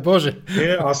 дай Боже.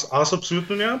 Аз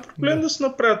абсолютно нямам проблем да се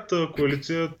направят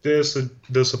коалиция,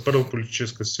 да са първа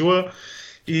политическа сила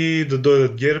и да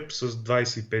дойдат ГЕРБ с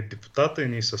 25 депутата и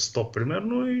ние с 100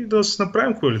 примерно и да се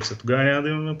направим коалиция. Тогава няма да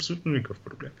имаме абсолютно никакъв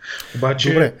проблем. Обаче,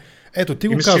 добре, ето ти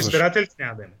го казваш. Избирателите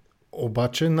няма да имат.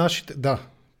 Обаче нашите, да,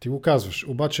 ти го казваш.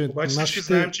 Обаче ще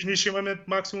знаем, че ние ще имаме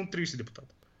максимум 30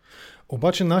 депутата.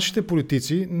 Обаче нашите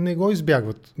политици не го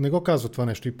избягват, не го казват това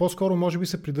нещо и по-скоро може би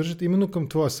се придържат именно към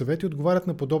твоя съвет и отговарят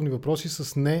на подобни въпроси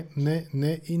с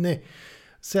не и не.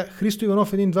 Сега, Христо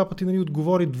Иванов един-два пъти нали,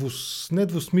 отговори не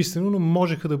двусмислено, но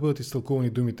можеха да бъдат изтълкувани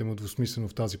думите му двусмислено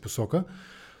в тази посока.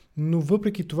 Но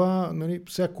въпреки това, нали,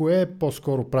 сега кое е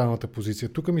по-скоро правилната позиция?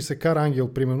 Тук ми се кара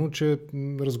Ангел, примерно, че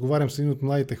разговарям с един от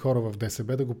младите хора в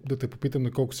ДСБ, да те попитам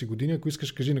на колко си години. Ако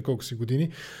искаш, кажи на колко си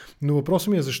години. Но въпросът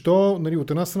ми е защо нали,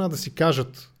 от една страна да си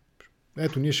кажат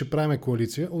ето, ние ще правим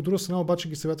коалиция, от друга страна обаче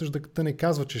ги съветваш да не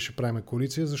казват, че ще правим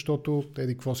коалиция, защото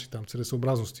еди какво си там,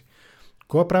 целесъобразности.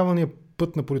 Кой е правилният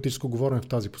път на политическо говорене в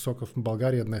тази посока в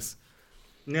България днес?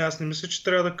 Не, аз не мисля, че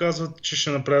трябва да казват, че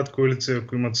ще направят коалиция,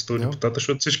 ако имат 100 депутата,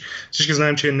 защото всички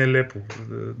знаем, че е нелепо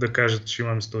да кажат, че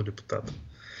имаме 100 депутата.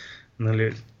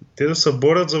 Нали? Те да се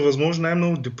борят за възможно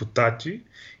най-много депутати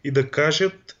и да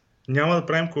кажат, няма да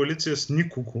правим коалиция с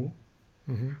никого,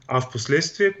 а в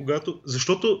последствие,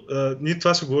 защото ние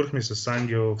това си говорихме с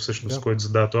Ангел, всъщност, който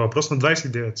задава това въпрос, на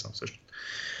 29 съм всъщност.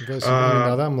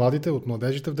 Младите от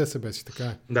младежите в ДСБ си, така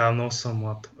е. Да, много съм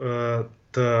млад.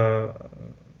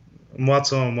 Млад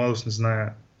съм, а младост не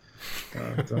зная.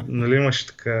 Нали имаш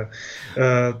така.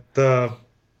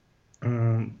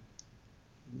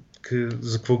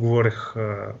 За какво говорех?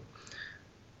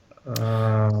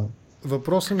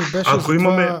 Въпросът ми беше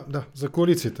за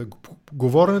коалицията.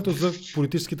 Говоренето за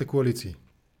политическите коалиции.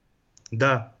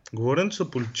 Да, говоренето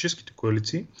за политическите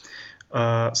коалиции.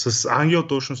 С Ангел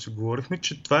точно си говорихме,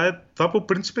 че това по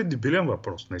принцип е дебилен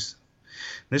въпрос.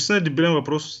 Наистина е дебилен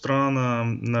въпрос от страна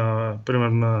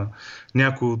примерно, на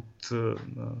някой от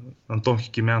Антон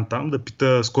Хикимян там, да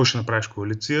пита с кой ще направиш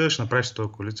коалиция, ще направиш с този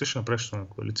коалиция, ще направиш с този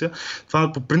коалиция.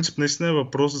 Това по принцип наистина е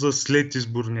въпрос за след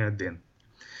изборния ден.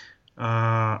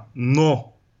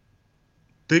 Но,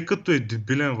 тъй като е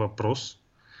дебилен въпрос,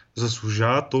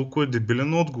 заслужава толкова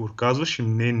дебилен отговор. Казваш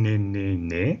им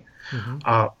не.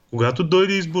 А когато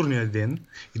дойде изборния ден,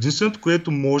 единственото,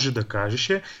 което може да кажеш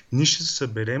е, ние ще се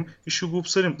съберем и ще го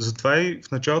обсъдим. Затова и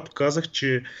в началото казах,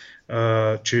 че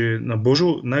на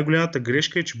най-голямата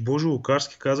грешка е, че Божо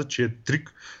Лукарски каза, че е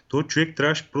трик. Той човек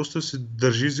трябваше просто да се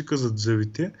държи езика зад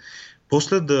зъбите,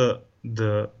 после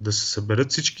да се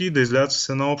съберат всички и да излязат с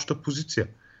една обща позиция.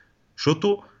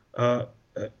 Защото,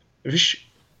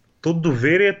 виж, то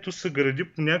доверието се гради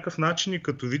по някакъв начин и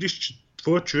като видиш, че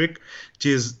твой човек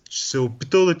се е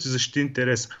опитал да ти защити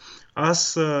интереса.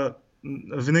 Аз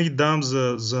винаги давам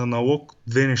за налог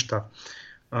две неща.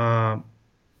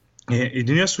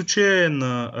 Единият случай е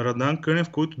на Радан Кънев,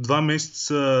 който 2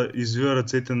 месеца извива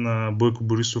ръцете на Бойко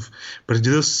Борисов преди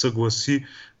да се съгласи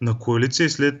на коалиция и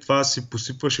след това си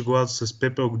посипваше главата с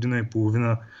пепел година и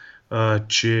половина,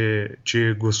 че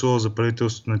е гласувал за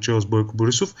правителството начало с Бойко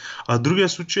Борисов. А другия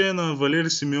случай е на Валери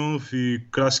Симеонов и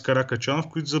Краси Каракачанов,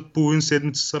 които за половин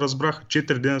седмица се разбраха.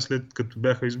 4 дена след като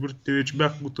бяха изборите, те вече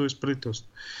бяха готови с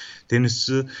правителството. Те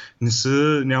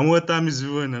няма е там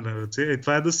извиване на ръце.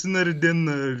 Това е да си нареден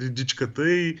на редичката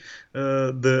и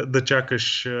да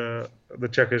чакаш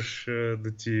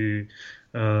да ти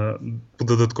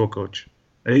подадат кокълче.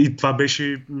 И това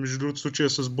беше, между другото, случая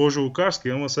с Божо Лукарски,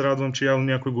 ама се радвам, че явно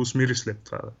някой го усмири след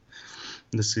това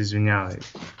да се извинява.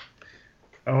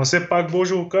 Ама все пак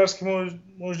Божо Лукарски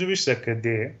може да виж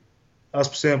всякъде.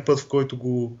 Аз последния път, в който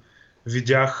го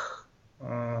видях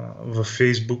във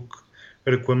Фейсбук,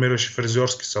 рекламираше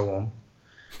фризьорски салон.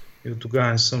 И от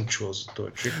тогава не съм чувал за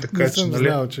този човек. Така, Не съм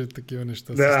знал, че такива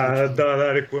неща се случват.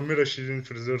 Да, рекламираше един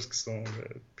фризьорски салон.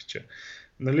 Пича.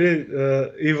 Нали,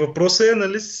 и въпросът е,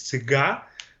 нали, сега,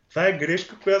 това е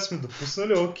грешка, която сме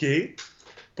допуснали, окей,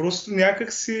 просто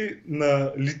някак си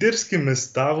на лидерски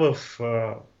места в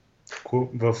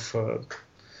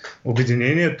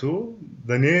обединението,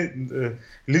 да не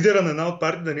лидера на една от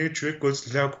партии да не е човек, който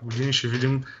след няколко години ще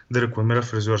видим да рекламира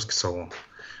фризьорски салон.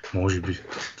 Може би.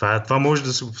 Това може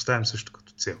да се го поставим също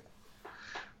като цел.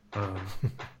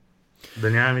 Да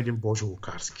нямаме един Божо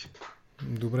Лукарски.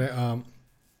 Добре,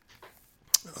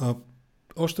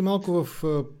 още малко в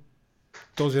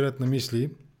този ред на мисли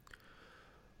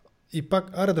и пак,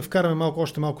 аре да вкараме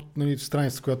още малко, нали,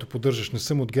 страница, която поддържаш. Не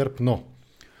съм от ГЕРБ, но...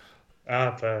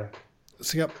 Това е.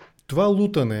 Сега, това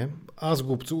лутане, аз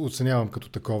го оценявам като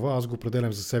такова, аз го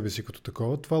определям за себе си като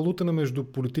такова, това лутане между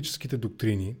политическите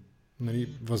доктрини,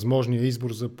 нали, възможния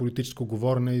избор за политическо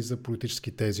говорене и за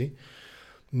политически тези,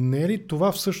 не е ли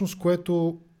това всъщност,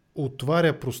 което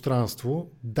отваря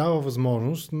пространство, дава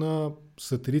възможност на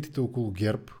сателитите около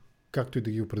ГЕРБ, както и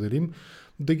да ги определим,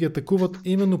 да ги атакуват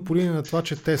именно по линия на това,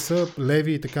 че те са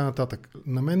леви и така нататък.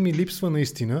 На мен ми липсва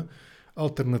наистина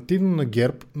алтернативно на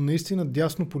ГЕРБ, наистина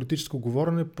дясно политическо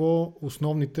говорене по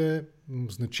основните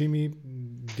значими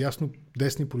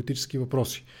дясно-десни политически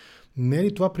въпроси. Не е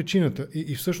ли това причината?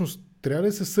 И всъщност трябва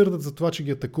да се сърдат за това, че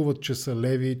ги атакуват, че са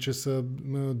леви, че са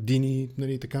дини,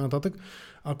 нали, и така нататък,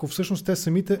 ако всъщност те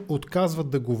самите отказват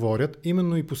да говорят,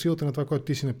 именно и по силата на това, което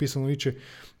ти си написал, нали, че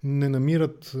не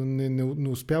намират, не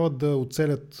успяват да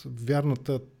оцелят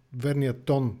верния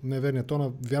тон, не верния тон,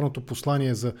 а вярното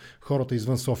послание за хората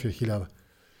извън София 1000.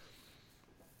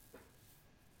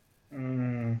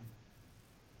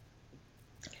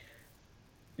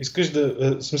 Искаш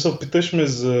да... смисъл, питаш ме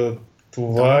за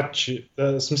това, че...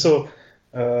 смисъл...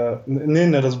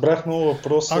 не разбрах много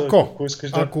въпроса.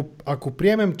 Ако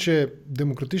приемем, че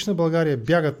демократична България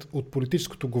бягат от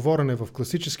политическото говорене в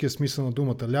класическия смисъл на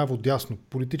думата ляво-дясно,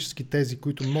 политически тези,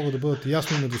 които могат да бъдат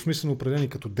ясно и недвусмислено определени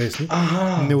като десни,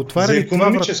 не отваря ли това... За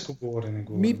икономическо говорене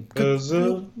говорим.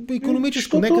 За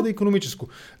икономическо, нека да е икономическо.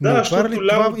 Да, защото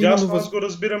ляво-дясно аз го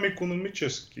разбирам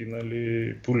икономически,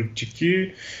 нали,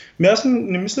 политики. Аз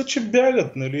не мисля, че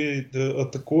бягат, нали,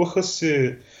 атакуваха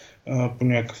се по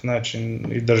някакъв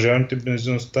начин и държавните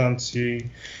бензиностанции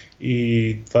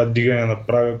и това дигане на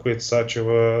прага, което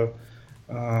Сачева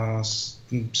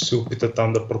се опита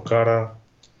там да прокара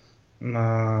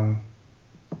на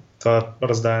това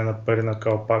раздаване на пари на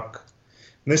калпак.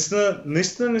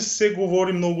 Наистина не се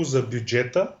говори много за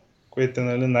бюджета, което е,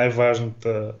 нали,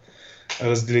 най-важната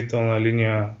разделителна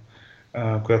линия,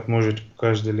 която може да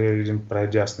покаже дали е един прави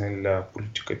дясна или лява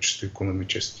политика, чисто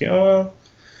икономически.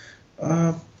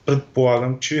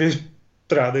 Предполагам, че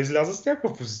трябва да изляза с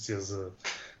някаква позиция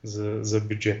за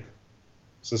бюджет.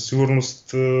 Със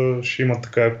сигурност ще има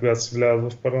такава, когато се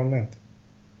влязат в парламент.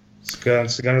 Сега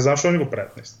не знам, защо не го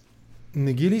правят наистина.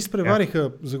 Не ги ли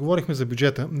изпревариха, заговорихме за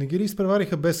бюджета, не ги ли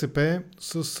изпревариха БСП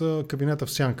с кабинета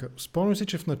в сянка? Спомням си,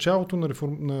 че в началото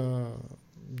на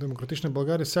Демократична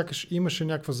България сякаш имаше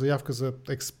някаква заявка за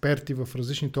експерти в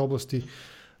различните области,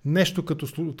 нещо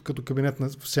като кабинет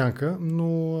в сянка, но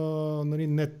нали,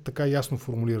 не така ясно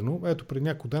формулирано. Ето, преди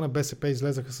няколко дена БСП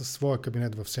излезаха със своя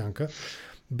кабинет в сянка.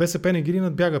 БСП не ги ли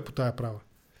надбяга по тая права?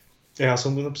 Аз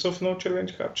съм го написал в много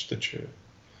червени хапчета, че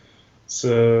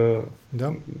са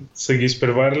ги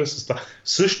изпреварили с това.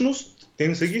 Всъщност, те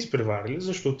не са ги изпреварили,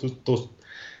 защото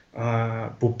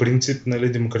по принцип,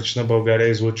 нали, Демократична България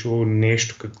е излъчило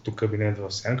нещо като кабинет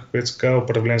в сянка, което се казва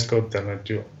управленска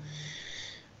алтернатива.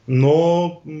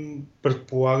 Но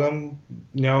предполагам,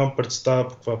 нямам представа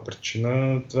по каква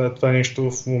причина. Това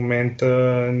нещо в момента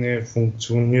не е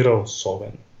функционира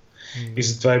особено. И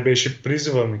затова и беше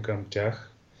призива ми към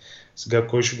тях. Сега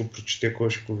кой ще го прочете, кой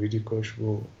ще го види, кой ще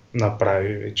го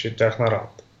направи, вече е тяхна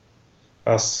работа.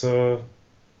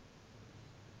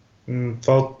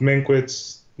 Това от мен,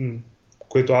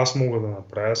 което аз мога да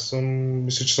направя,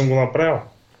 мисля, че съм го направил.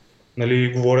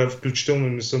 Нали, говоря включително,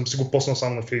 не съм си го поснал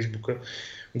сам на Фейсбука.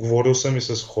 Говорил съм и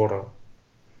с хора,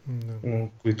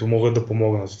 които могат да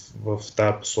помогнат в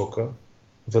тая посока,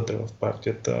 вътре в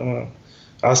партията.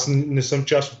 Аз не съм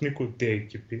част от никой от тези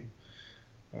екипи,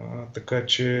 така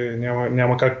че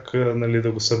няма как, нали,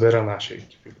 да го събера нашия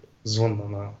екип.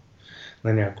 Звънна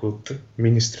на някой от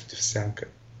министрите в сянка.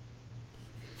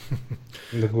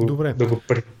 Да го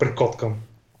прекоткам.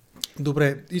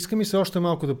 Добре, иска ми се още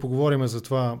малко да поговорим за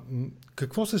това.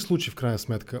 Какво се случи в крайна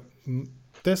сметка?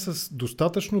 те са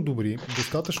достатъчно добри,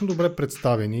 достатъчно добре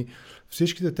представени.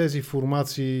 Всичките тези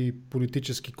формации,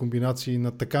 политически комбинации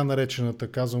на така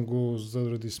наречената, казвам го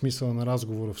заради смисъла на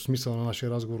разговора, в смисъла на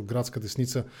нашия разговор, градска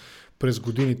десница през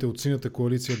годините от Синята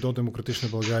коалиция до Демократична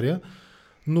България,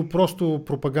 но просто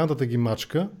пропагандата ги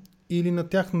мачка или на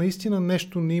тях наистина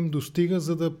нещо не им достига,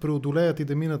 за да преодолеят и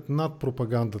да минат над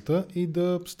пропагандата и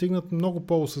да стигнат много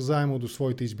по-осъзаемо до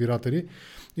своите избиратели,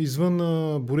 извън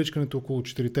боричкането около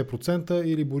 4%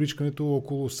 или боричкането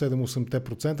около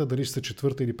 7-8%, дали ще са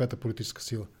четвърта или пета политическа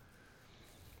сила?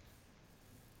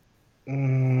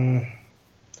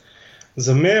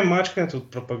 За мен мачкането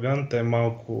от пропагандата е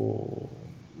малко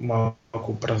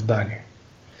оправдание.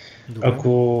 Добре.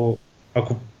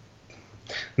 Ако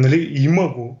нали,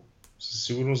 има го, със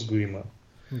сигурност го има.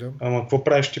 Да. Ама какво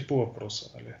правиш ти по въпроса?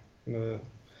 Нали?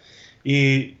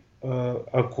 И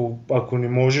ако не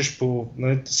можеш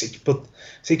нали,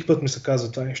 всеки път ми се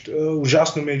казва това нещо.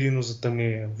 Ужасно медийно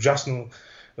затъмнение, ужасно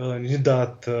не ни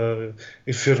дават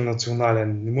ефир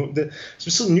национален. В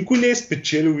смисъл, никой не е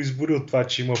спечелил избори от това,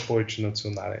 че има повече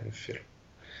национален ефир.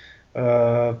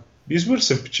 Избори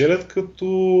се печелят като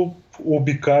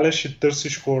обикаляш и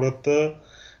търсиш хората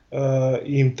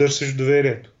и им търсиш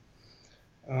доверието.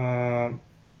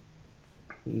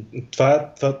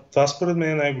 Това според мен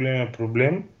е най-големия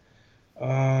проблем,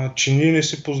 че ние не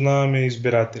си познаваме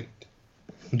избирателите.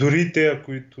 Дори те,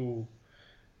 които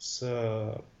са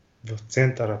в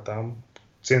центъра там,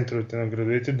 центровете на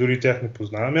градовете, дори тях не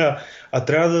познаваме, а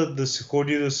трябва да се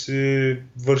ходи да се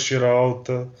върши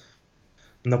работа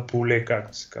на поле,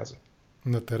 както се казва.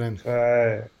 На терен. Това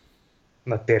е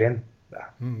на терен, да.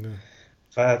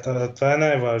 Това е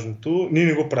най-важното. Ние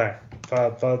не го правим.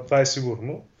 Това е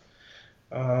сигурно.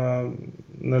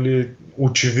 Нали,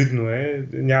 очевидно е.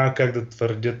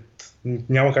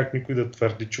 Няма как никой да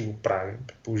твърди, че го прави.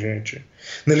 При положение, че...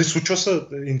 Нали, случва се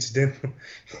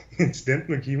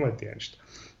инцидентно ги има тези неща.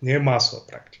 Не е масова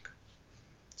практика.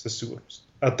 Със сигурност.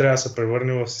 А трябва да се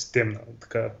превърне в системна.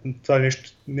 Така, това е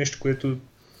нещо, което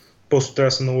просто трябва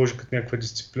да се наложи като някаква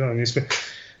дисциплина. Ние сме...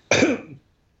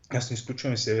 Аз не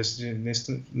изключвам себе си.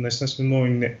 Наистина сме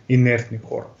много инертни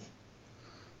хора.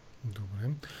 Добре.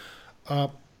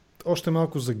 Още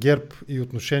малко за ГЕРБ и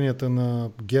отношенията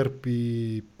на ГЕРБ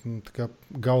и така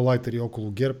гаулайтери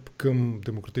около ГЕРБ към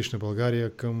Демократична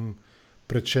България, към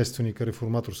предшественика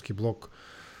реформаторски блок,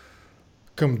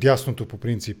 към дясното по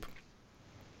принцип.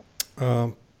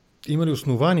 Има ли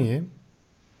основание?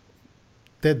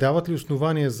 Те дават ли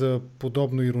основание за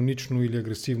подобно иронично или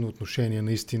агресивно отношение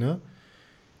наистина?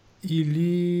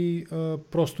 Или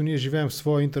просто ние живеем в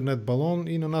своя интернет балон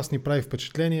и на нас ни прави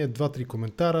впечатление 2-3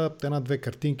 коментара, 1-2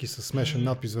 картинки с смешен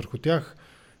надпис върху тях.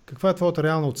 Каква е твоята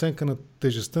реална оценка на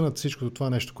тежестта на всичкото това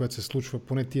нещо, което се случва,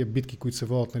 поне тия битки, които се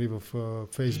водят, нали, в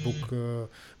Фейсбук,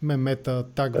 мемета,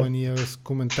 тагвания,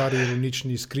 коментари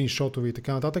иронични, скриншотове и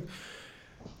така нататък?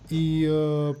 И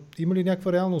има ли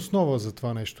някаква реална основа за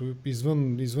това нещо?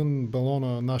 Извън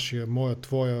балона нашия, моя,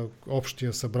 твоя,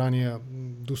 общия събрания,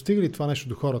 достига ли това нещо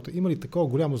до хората? Има ли такова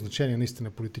голямо значение наистина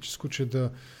политическо, че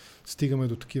да стигаме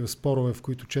до такива спорове, в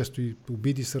които често и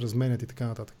обиди се разменят и така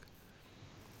нататък?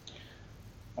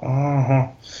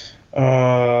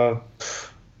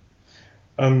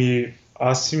 Ами,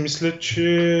 аз си мисля,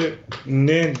 че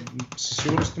не, със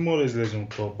сигурност не мога да излезем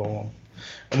от този балон.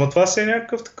 Ама това си е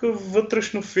някакъв такъв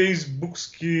вътрешно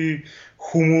фейсбукски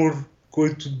хумор,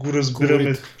 който го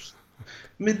разбираме.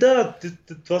 Да,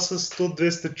 това са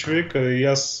 100-200 човека и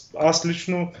аз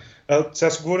лично, сега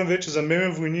си говорим вече за меме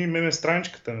войни и меме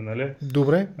страничката ми, нали?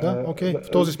 Добре, да, окей,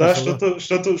 в този смисъл. Да,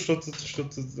 защото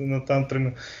натам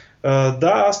тръгна.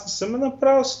 Да, аз не съм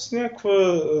направил с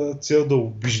някаква цел да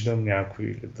обиждам някой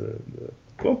или да...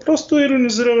 Просто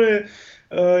иронизираме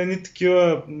едни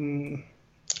такива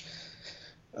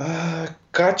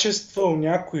качества у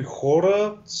някои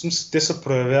хора, в смисъл, те се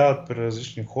проявяват при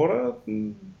различни хора,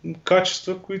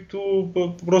 качества, които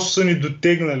просто са ни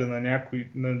дотегнали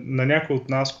на някой от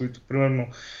нас, които примерно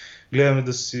гледаме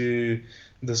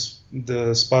да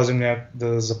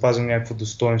запазим някакво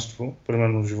достоинство,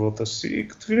 примерно в живота си, и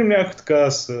като видим някой така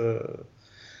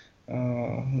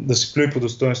да се плюи по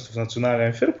достоинство в национален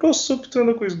ефир, просто се опитвам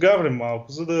да го изгаврим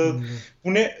малко, за да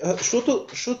поне,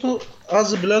 защото аз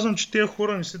забелязвам, че тези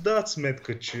хора не си дават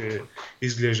сметка, че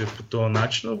изглеждат по този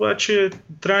начин, обаче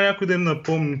трябва някой да им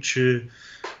напомни, че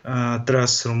трябва да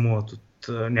се срамуват от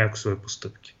някои свои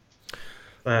постъпки.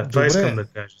 Това искам да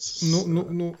кажа.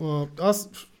 Но аз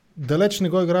далеч не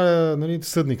го играя, нали,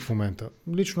 съдник в момента.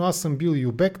 Лично аз съм бил и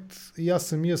обект и аз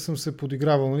самия съм се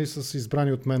подигравал, нали, с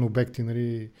избрани от мен обекти,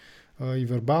 нали, и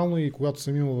вербално, и когато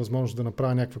съм имал възможност да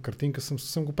направя някаква картинка,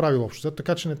 съм го правил общо.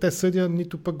 Така че не те съдя,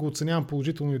 нито пък го оценявам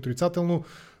положително и отрицателно.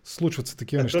 Случват се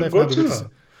такива неща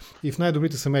и в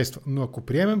най-добрите семейства. Но ако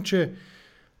приемем, че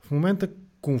в момента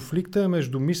конфликта е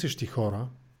между мислещи хора,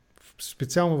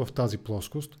 специално в тази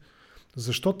плоскост,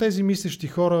 защо тези мислещи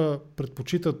хора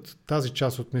предпочитат, тази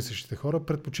част от мислещите хора,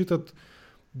 предпочитат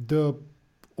да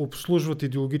обслужват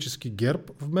идеологически ГЕРБ,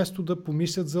 вместо да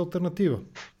помислят за алтернатива?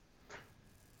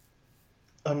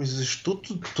 Ами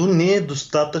защото то не е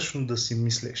достатъчно да си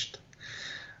мислещ.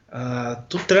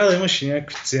 То трябва да имаш и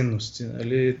някакви ценности.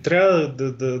 Нали? Трябва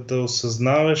да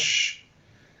осъзнаваш,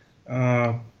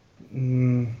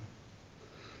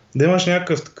 да имаш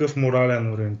някакъв такъв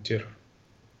морален ориентир.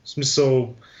 В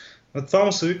смисъл, на това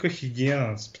му се вика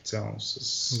хигиена специално.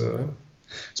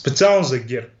 Специално за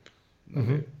ГЕРБ.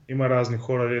 Нали? Има разни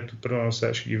хора, дето примерно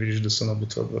сега ще ги видиш да се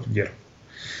набутват в ГЕРБ.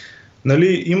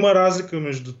 Нали, има разлика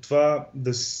между това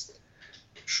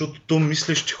защото то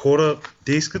мислещи хора,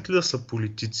 те искат ли да са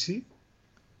политици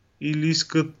или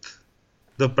искат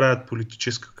да правят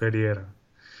политическа кариера?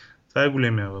 Това е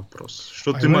големия въпрос.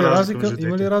 Защото има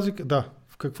ли разлика? Да.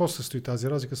 В какво се състои тази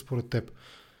разлика според теб?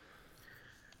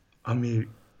 Ами,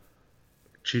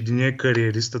 че един е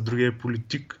кариерист, а другия е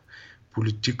политик.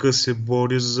 Политика се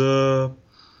бори за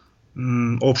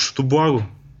общото благо.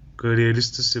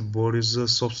 Кариеристът се бори за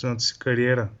собствената си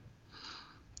кариера.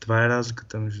 Това е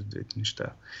разликата между двете неща.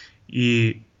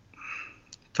 И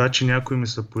това, че някой ми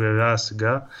се появява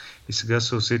сега и сега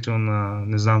се усетил на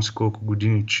не знам си колко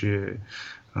години, че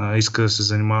иска да се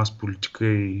занимава с политика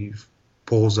и в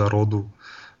полза родо,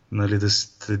 нали, да се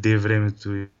даде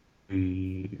времето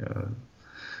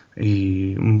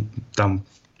и там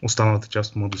останалата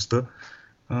част от младостта,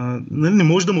 не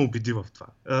може да ме убеди в това.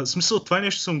 В смисъл, това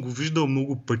нещо съм го виждал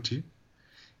много пъти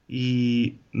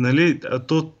и нали,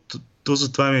 то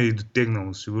за това ми е и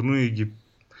дотегнало сигурно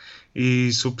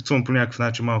и се опитвам по някакъв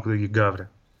начин малко да ги гавря.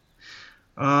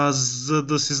 За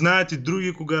да се знаят и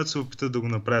други, когато се опитат да го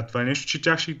направят това нещо, че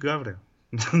тях ще ги гавря.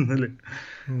 Нали?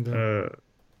 Да.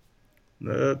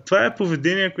 Това е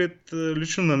поведение, което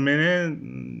лично на мене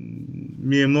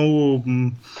ми е много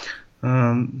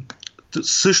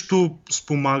също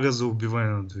спомага за убиване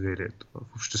на доверието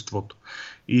в обществото.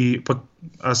 И пък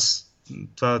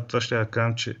това ще я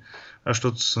кажам, че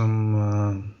защото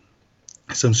съм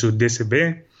си от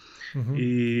ДСБ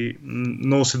и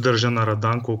много се държа на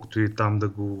Радан, колкото и там да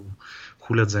го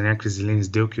хулят за някакви зелени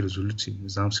сделки, резолюции, не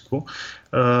знам си какво.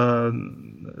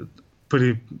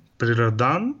 При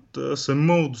Радан съм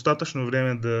имал достатъчно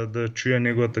време да чуя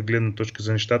неговата гледна точка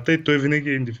за нещата и той винаги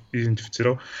е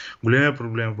идентифицирал големия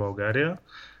проблем в България,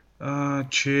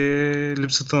 че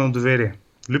липсата на доверие.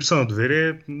 Липса на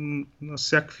доверие на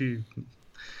всякакви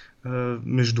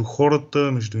между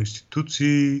хората, между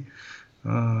институции,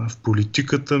 в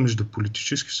политиката, между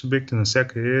политически субекти,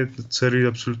 навсякъде цари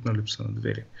абсолютна липса на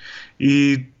доверие.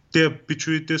 И те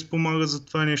пичови, те спомагат за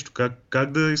това нещо.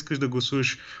 Как да искаш да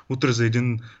гласуваш утре за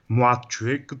един млад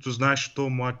човек, като знаеш, че този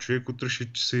млад човек утре ще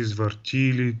се извърти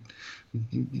или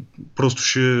просто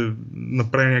ще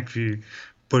направи някакви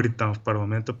пари там в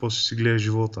парламента, после си гледа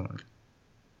живота. Нали?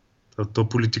 То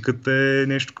политиката е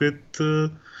нещо, което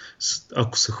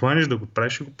ако се хванеш да го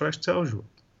правиш, ще го правиш цял живот.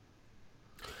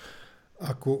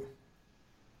 Ако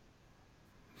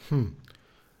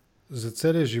за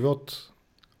целия живот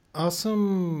аз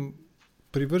съм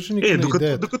привърженик на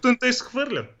идеята. Докато не те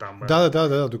изхвърлят там.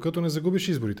 Да, докато не загубиш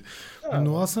изборите. Да.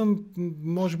 Но аз съм,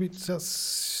 може би,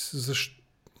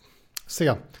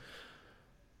 сега.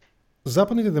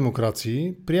 Западните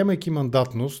демокрации, приемайки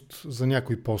мандатност за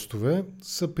някои постове,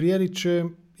 са приели, че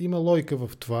има логика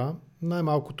в това.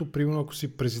 Най-малкото, примерно, ако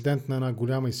си президент на една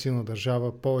голяма и силна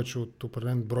държава, повече от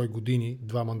определен брой години,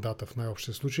 2 мандата в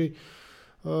най-общия случай,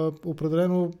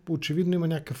 определено, очевидно има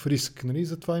някакъв риск. Нали?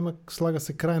 Затова слага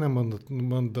се край на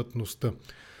мандатността.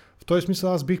 В този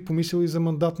смисъл аз бих помислил и за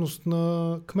мандатност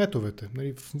на кметовете.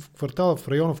 Нали? В квартала, в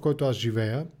района, в който аз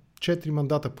живея, 4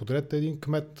 мандата подред, един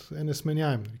кмет е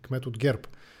несменяем. Нали? Кмет от ГЕРБ.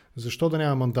 Защо да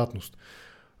няма мандатност?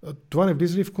 Това не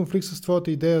влиза ли в конфликт с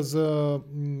твоята идея за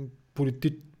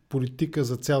политика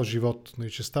за цял живот?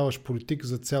 Нали? Че ставаш политик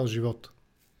за цял живот?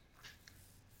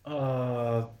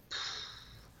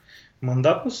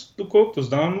 Мандатност, доколкото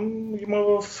знам, има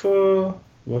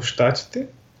в Щатите.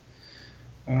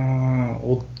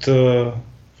 От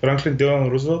Франклин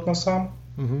Делано Рузвелт насам.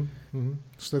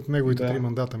 След неговите 3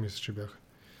 мандата, мисля, че бяха.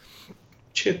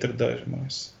 4 даже, май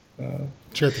са.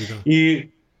 4, да. И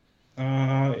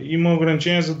има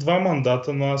ограничение за 2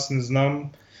 мандата, но аз не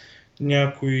знам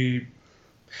някой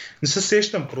Не се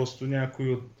сещам просто някой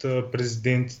от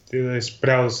президентите да е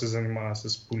спрял да се занимава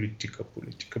с политика.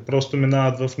 Просто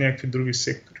минават в някакви други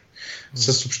сектори.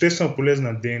 С обществено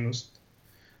полезна дейност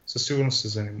със сигурност се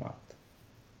занимават.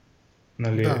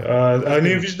 Нали? Да,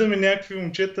 ние виждаме някакви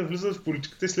момчета влизат в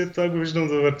политиката и след това го виждам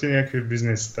да върти някакви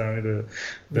бизнеси там и да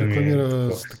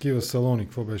рекламира с такива салони,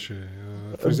 какво беше?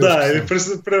 Да, или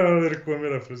примерно да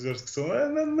рекламира фризьорски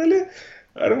салон. Нали?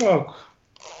 Аре малко.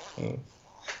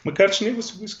 Макар че него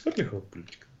си го изхвърлиха от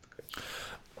политиката. Така.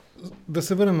 Да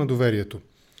се върнем на доверието.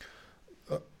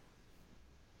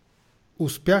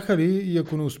 Успяха ли и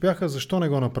ако не успяха, защо не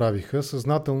го направиха?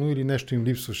 Съзнателно или нещо им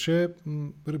липсваше?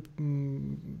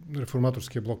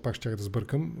 Реформаторския блок, пак ще да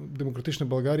сбъркам. Демократична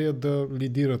България да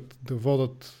лидират, да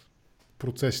водат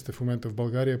процесите в момента в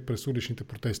България през уличните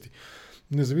протести.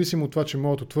 Независимо от това, че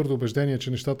моето твърдо убеждение,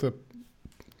 че нещата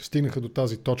стигнаха до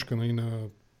тази точка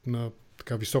на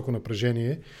така високо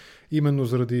напрежение, именно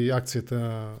заради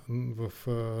акцията в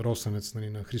Росенец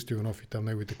на Христо Иванов и там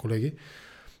неговите колеги.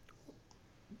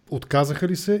 Отказаха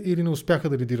ли се или не успяха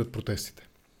да лидират протестите?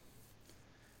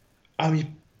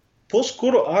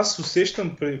 По-скоро аз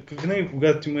усещам, винаги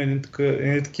когато има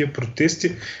едни такива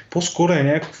протести, по-скоро е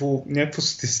някакво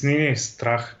стеснение и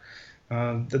страх.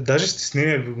 Даже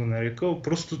стеснение би го нарекал,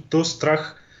 просто то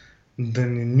страх да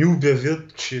не ни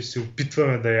обявят, че се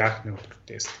опитваме да яхнем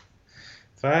протести.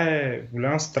 Това е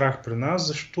голям страх при нас,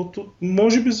 защото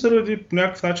може би по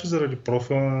някакъв начин заради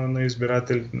профила на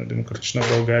избирателите на Демократична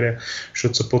България,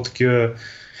 защото са по-такива,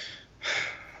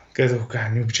 как да го кажа,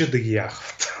 не обичат да ги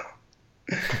яхват.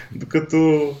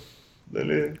 Докато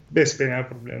БСП няма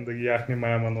проблем да ги яхне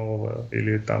Мая Манолова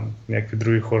или там някакви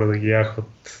други хора да ги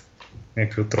яхват,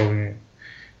 някакви отровни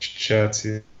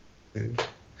чичаци.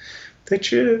 Тъй,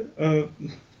 че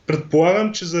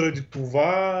предполагам, че заради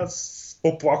това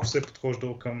по-плахо се е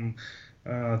подхождал към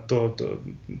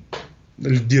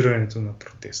лидирането на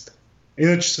протеста.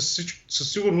 Иначе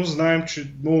със сигурност знаем,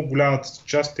 че много голямата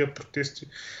част тия протести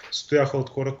стояха от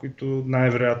хора, които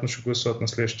най-вероятно ще гласуват на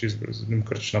следващите избори за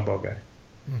Демократична България.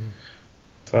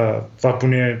 Mm-hmm. Това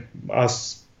поне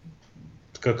аз,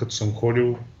 така като съм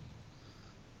ходил,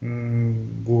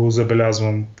 го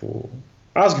забелязвам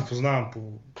Аз ги познавам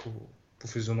по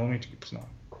физиономиите, ги познавам.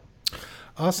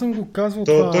 Аз съм го казвал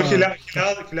това...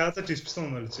 Хилядата ти е изписано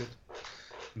на лицето.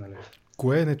 Нали?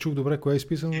 Кое? Не чух добре, кое е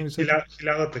изписано на лицето?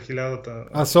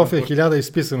 Хилядата. София, 1000 е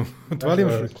изписано. Това ли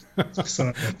имаш?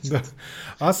 Да.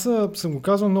 Аз съм го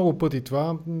казвал много пъти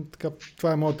това.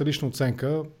 Това е моята лична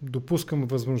оценка. Допускам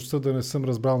възможността да не съм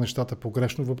разбрал нещата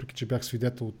погрешно, въпреки че бях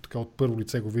свидетел от първо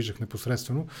лице, го виждах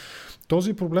непосредствено.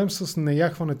 Този проблем с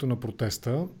неяхването на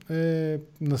протеста е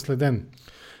наследен.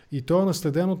 И то е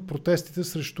наследен от протестите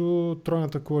срещу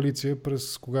тройната коалиция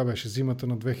през, кога беше, зимата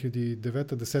на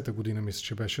 2009-10 година, мисля,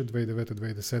 че беше,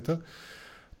 2009-2010.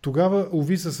 Тогава,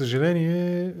 уви, за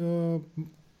съжаление,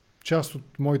 част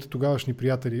от моите тогавашни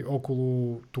приятели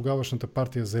около тогавашната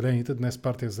партия Зелените, днес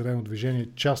партия Зелено движение,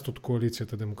 част от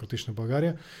коалицията Демократична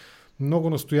България, много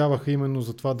настояваха именно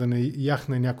за това да не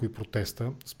яхне някой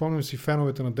протеста. Спомням си,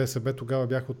 феновете на ДСБ тогава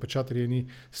бяха отпечатали едни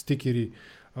стикери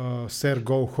Sir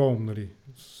Go Home, нали,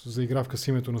 заигравка с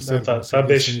името на Сер.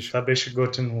 Това беше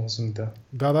готин лозунг, да.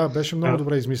 Да, беше много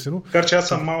добре измислено. Така че аз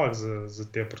съм малък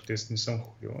за тези протести, не съм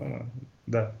ходил.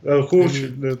 Да. Хубаво,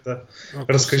 да.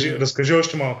 Разкажи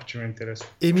още малко, че ми е интересно.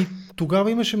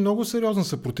 Тогава имаше много сериозна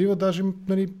съпротива, даже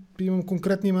имам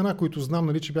конкретни имена, които знам,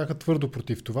 нали, че бяха твърдо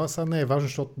против това. Сега не е важно,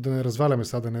 защото да не разваляме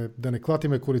сега, да не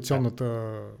клатиме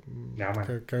коалиционната,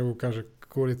 как го кажа,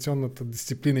 коалиционната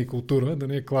дисциплина и култура, да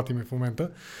не я клатиме в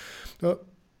момента.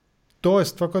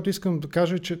 Тоест, това, което искам да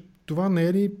кажа е, че това не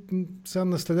е ли сега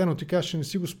наследено? Ти кажеш, че не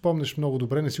си го спомнеш много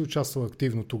добре, не си участвал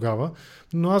активно тогава,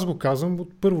 но аз го казвам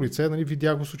от първо лице, нали,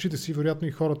 видях го с очите си, вероятно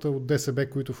и хората от ДСБ,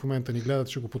 които в момента ни гледат,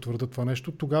 ще го потвърдят това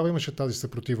нещо. Тогава имаше тази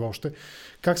съпротива още.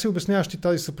 Как се обясняваш ти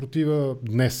тази съпротива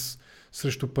днес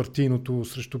срещу партийното,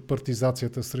 срещу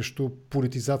партизацията, срещу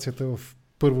политизацията в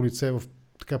първо лице, в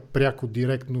така пряко,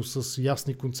 директно, с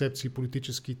ясни концепции,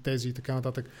 политически тези и така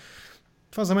нататък?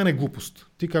 Това за мен е глупост.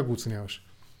 Ти как го оценяваш?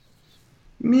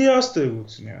 Аз те го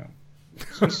оценявам.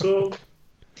 В смисъл...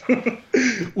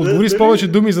 Отговори с повече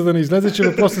думи, за да не излезе, че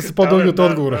въпросите са по-дълги от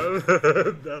отговора.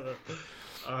 Да.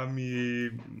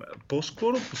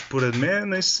 По-скоро, според мен,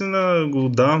 наистина го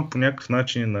давам по някакъв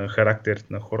начин на характерите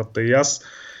на хората. И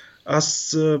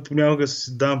аз понякога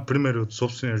си давам примери от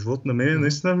собствения живот. На мен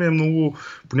наистина ми е много...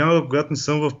 Понякога, когато не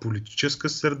съм в политическа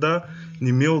среда,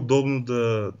 не ми е удобно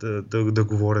да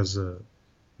говоря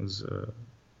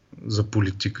за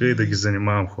политика и да ги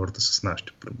занимавам хората с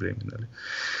нашите проблеми. Нали?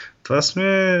 Това сме,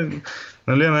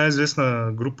 нали, една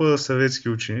известна група съветски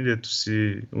учени, дето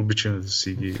си обичаме да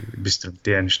си ги бистрим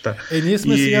тези неща. Ние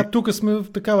сме сега, тук сме в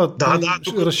такава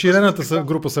разширената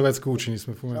група съветска учени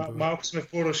сме в момента. Малко сме в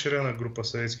по-разширена група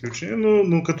съветски учени,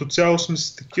 но като цяло сме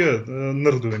си такива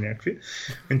нърдове някакви.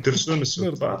 Интересуваме се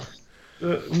от това.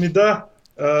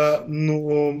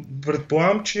 Но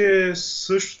предполагам, че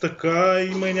също така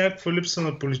има и някаква липса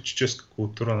на политическа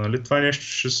култура. Нали? Това нещо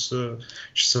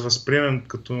ще се възприемем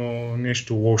като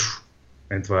нещо лошо,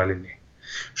 едва ли не.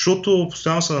 Защото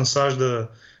постоянно се насажда,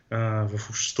 в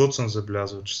обществото съм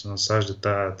забелязал, че се насажда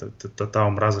тази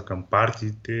омраза към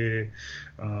партиите,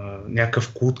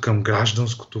 някакъв култ към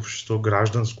гражданското общество,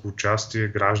 гражданско участие,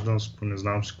 гражданско, не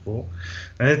знам си какво.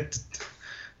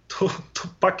 То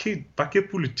пак е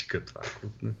политика това.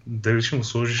 Дали ще му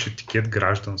сложиш етикет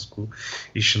гражданско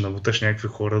и ще набуташ някакви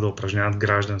хора да упражняват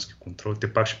граждански контрол,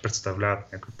 те пак ще представляват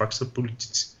някакви, пак са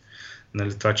политици.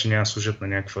 Нали, това, че няма служат на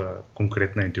някаква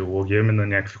конкретна идеология, ами на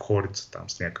някакви хорица там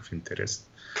с някакъв интерес.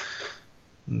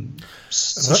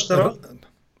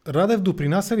 Радев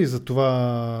допринася ли за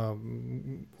това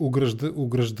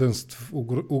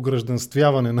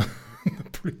огражданствяване на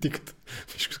политиката?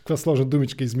 Виж каква сложна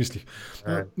думичка измислих.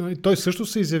 Той също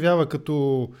се изявява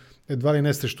като едва ли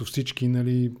не срещу всички,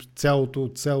 нали,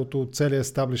 целият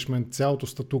естаблишмент, цялото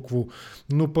статукво,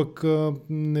 но пък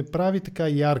не прави така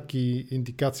ярки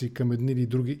индикации към едни или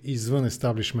други извън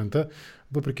естаблишмента,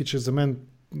 въпреки че за мен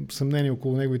съмнение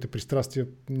около неговите пристрастия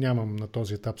нямам на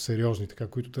този етап сериозни, така,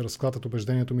 които да разклатят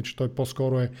убеждението ми, че той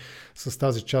по-скоро е с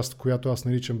тази част, която аз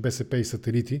наричам БСП и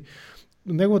сателити.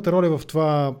 Неговата роля в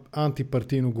това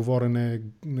антипартийно говорене,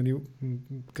 нали,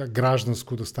 как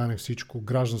гражданско да стане всичко,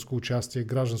 гражданско участие,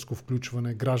 гражданско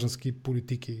включване, граждански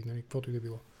политики, нали, каквото и да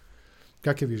било.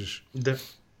 Как я виждаш? Да.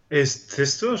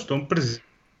 Естествено, щом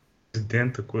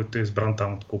президента, който е избран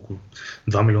там от колко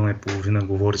 2,5 милиона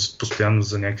говори постоянно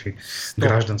за някакви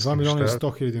граждански 2 милиона и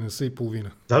 100 хиляди не са и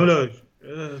половина.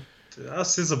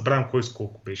 Аз се забравям кой с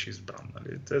колко беше избран.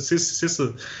 Нали?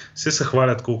 Се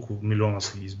хвалят колко милиона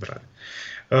са ги избрали.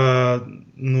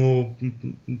 Но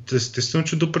естествено,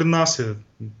 че допринася.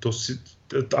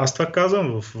 Аз това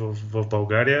казвам, в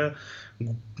България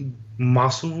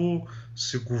масово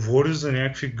се говори за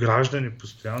някакви граждани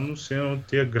постоянно, все едно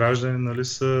тия граждани, нали,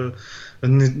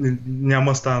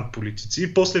 няма да станат политици.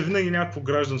 И после винаги някакво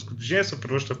гражданско движение се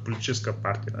превръща в политическа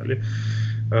партия. Нали?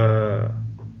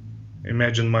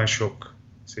 Imagine my shock.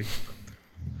 Всеки път.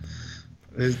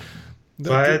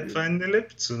 Това е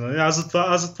нелепица. Нали? Аз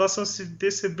затова съм си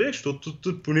ДСБ,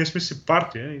 защото поне сме си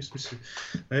партия. И сме си,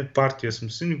 партия сме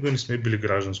си, никога не сме били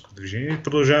гражданско движение и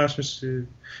продължаваме сме си...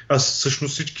 Аз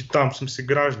всъщност всички там съм си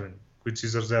граждани, които си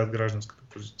изразяват гражданската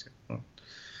позиция.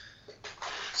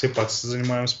 Все пак се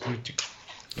занимаваме с политика.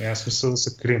 Няма смисъл да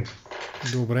се крием.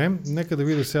 Добре, нека да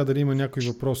видя сега дали има някои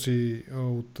въпроси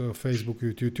от Facebook и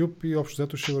от YouTube и общо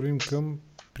взето ще вървим към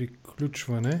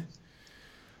приключване.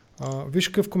 Виж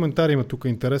какъв коментар има тук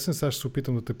интересен, сега ще се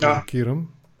опитам да те провокирам.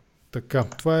 Така,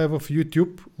 това е в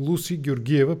YouTube. Луси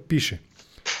Георгиева пише.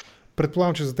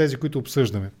 Предполагам, че за тези, които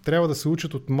обсъждаме, трябва да се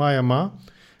учат от Майама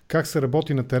как се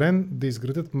работи на терен, да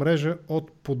изградят мрежа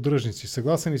от поддръжници.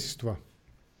 Съгласен ли си с това?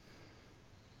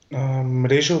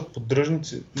 Мрежа от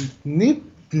поддръжници?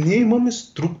 Ние имаме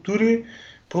структури,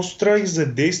 просто трябва да ги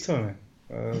задействаме.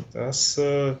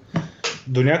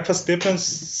 До някаква степен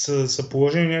са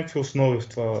положени някакви основи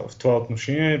в това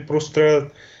отношение. Просто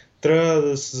трябва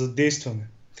да се задействаме.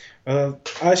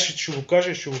 Аз ще го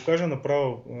кажа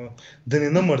направо. Да не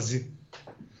намързи.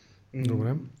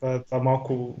 Добре. Това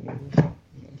малко...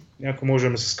 Някой може да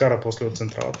ме се скара после от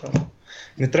централата.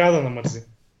 Не трябва да намързи.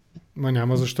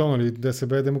 Няма защо, нали?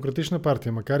 ДСБ е демократична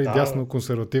партия, макар и дясно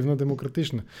консервативна,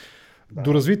 демократична. Да.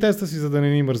 Доразви теста си, за да не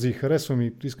ни мързи. Харесва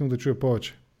ми, искам да чуя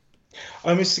повече.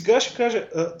 Сега ще кажа,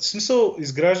 в смисъл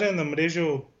изграждане на мрежа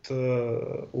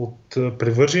от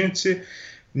привърженици,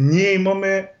 ние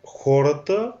имаме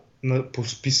хората по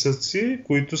списъци,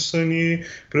 които са ни,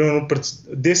 примерно,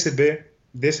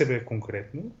 ДСБ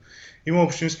конкретно. Има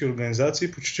общински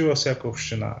организации почти във всяка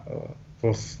община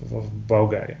в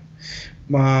България.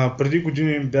 Преди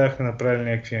години бяхме направили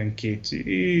някакви анкети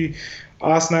и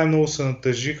аз най-много се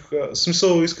натъжих. В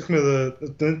смисъл, искахме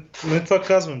не това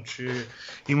казвам, че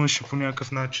имаше по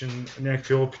някакъв начин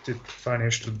някакви опити това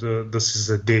нещо да се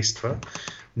задейства.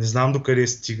 Не знам докъде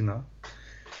стигна.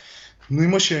 Но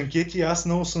имаше анкети и аз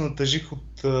много се натъжих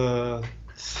от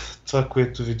това,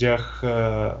 което видях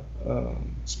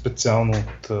специално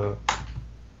от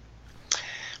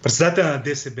председателя на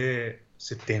ДСБ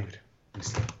септември.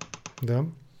 Мисля. Да.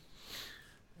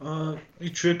 И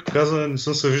човек каза, не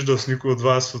съм се виждал с никой от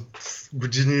вас от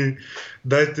години,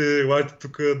 елайте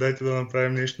тук, дайте да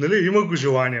направим нещо. Нали, има го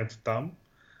желанието там,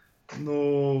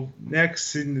 но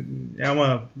някакси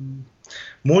няма...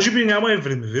 Може би няма и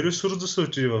времеви ресурс да се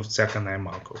отиде във всяка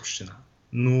най-малка община.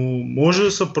 Но може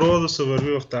да се пробва да се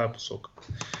върви в тази посока.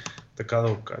 Така да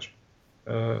го кажем.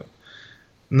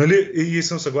 Нали, и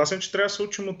съм съгласен, че трябва да се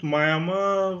учим от Майя, ама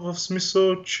в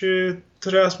смисъл, че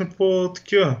трябва да сме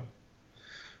по-такива,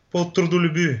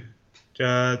 по-трудолюбиви.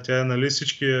 Тя нали,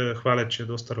 всички я хвалят, че е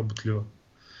доста работлива.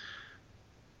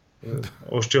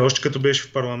 Още като беше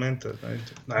в парламента,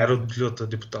 най-работливата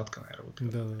депутатка.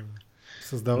 Да.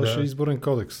 Създаваше изборен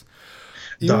кодекс.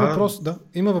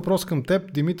 Има въпрос към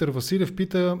теб. Димитър Василев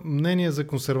пита мнение за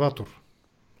консерватор.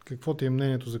 Какво ти е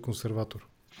мнението за консерватор?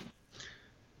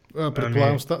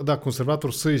 Предполагам,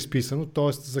 консерватор С е изписано,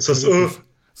 т.е. за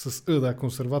с Ъ,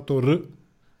 консерватор Р.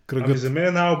 Кръгът. За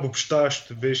мен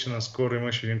най-обобщаващо беше наскоро,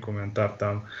 имаше един коментар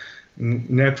там,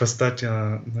 някаква статия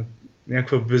на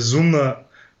някаква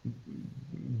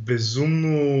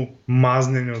безумно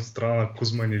мазнене от страна на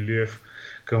Кузман Илиев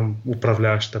към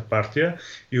управляващата партия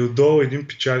и отдолу един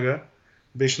пичага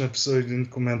беше написал един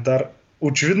коментар.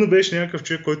 Очевидно беше някакъв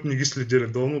човек, който не ги следи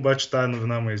редовно, обаче тая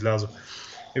новина му е излязла.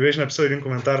 И беше написал един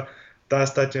коментар,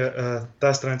 тази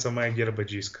страница май е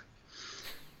гербаджийска.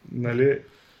 Нали?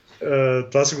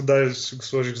 Това си го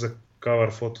сложих за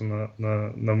кавър фото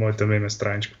на моята меме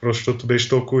страничка, просто защото беше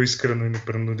толкова искрено и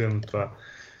непринудено това.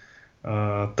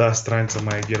 Тази страница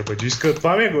май е гербаджийска.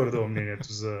 Това ми е горе-долу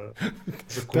мнението за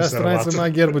консерватор. Тази страница май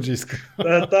е гербаджийска.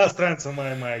 Тази страница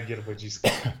май е гербаджийска.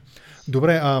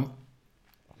 Добре,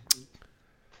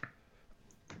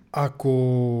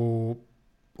 ако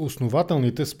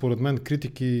основателните, според мен,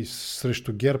 критики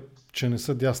срещу ГЕРБ, че не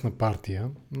са дясна партия,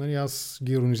 нали, аз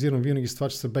ги иронизирам винаги с това,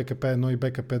 че са БКП-1 и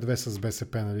БКП-2 с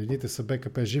БСП. Нали. Едните са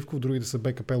БКП Живков, другите са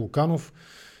БКП Луканов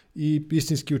и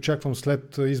истински очаквам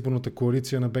след изборната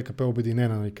коалиция на БКП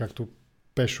Обединена, нали, както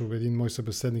Пешо, един мой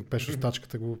събеседник, Пешо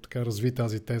Стачката го така разви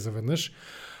тази теза веднъж.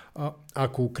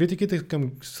 Ако критиките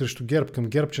срещу ГЕРБ, към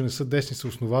ГЕРБ, че не са десни, са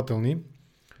основателни,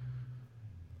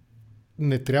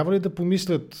 не трябва ли да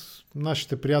помислят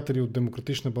нашите приятели от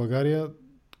Демократична България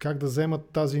как да вземат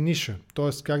тази ниша? Т.е.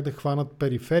 как да хванат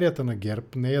периферията на ГЕРБ,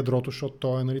 не ядрото,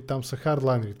 защото нали, там са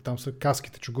хардлайнерите, там са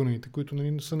каските, чугунените, които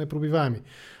нали, са непробиваеми.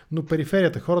 Но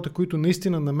периферията, хората, които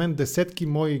наистина на мен десетки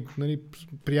мои нали,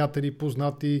 приятели,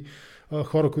 познати,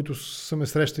 хора, които са ме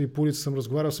срещали по улица, съм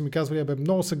разговарял, са ми казвали,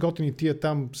 много са готини тия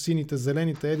там, сините,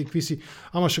 зелените, еди какви си,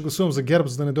 ама ще гласувам за ГЕРБ,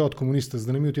 за да не дойдат комунистите, за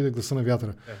да не ми отида гласа на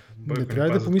вятъра. Не трябва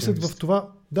ли да помислят в това?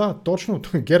 Да, точно,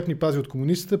 ГЕРБ ни пази от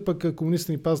комунистите, пък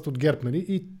комунистите ни пазят от ГЕРБ, нали?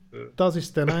 И тази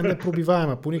стена е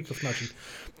непробиваема по никакъв начин.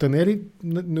 Та не е ли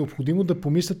необходимо да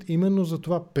помислят именно за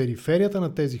това периферията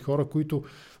на тези хора, които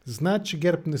знаят, че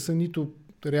ГЕРБ не са нито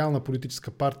реална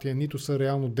политическа партия, нито са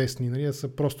реално десни, нали, са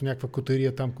просто някаква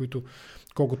котерия там, които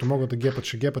колкото могат да гепат,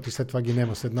 ще гепат и след това ги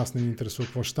нема. След нас не ни интересува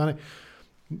какво ще стане.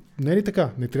 Не е ли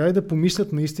така? Не трябва ли да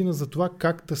помислят наистина за това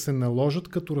как да се наложат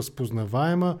като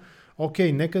разпознаваема,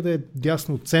 окей, нека да е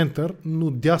дясно център,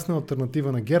 но дясна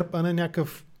алтернатива на ГЕРБ, а не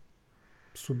някакъв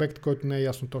субект, който не е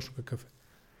ясно точно какъв е.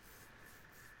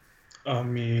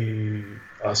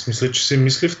 Аз мисля, че се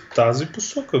мисли в тази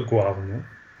посока главно.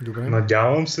 Добре.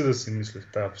 Надявам се да се мисли в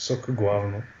тази посока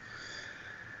главно.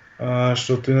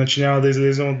 Защото иначе няма да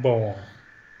излезем от балона.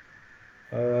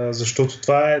 Защото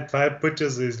това е пътя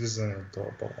за излизане от това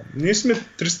балон. Ние сме 300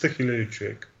 000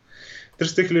 човека.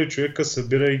 300 000 човека,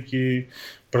 събирайки,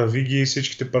 прави ги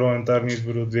всичките парламентарни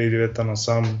избори от 2009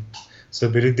 насам,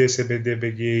 събери ДСБ,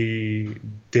 ДБГ и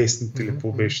десните ли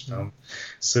побеше там.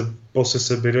 После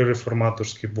събери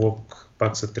реформаторски блок,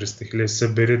 пак са 300 000.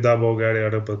 Събери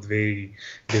България, Ръба 2 и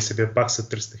ДСБ, пак са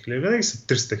 300 000. Винаги са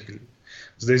 300 000.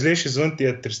 За да излезеш извън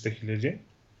тия 300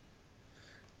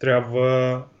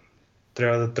 000,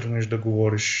 трябва да тръгнеш да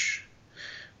говориш,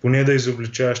 поне да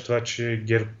изобличаваш това, че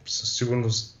ГЕРБ със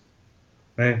сигурност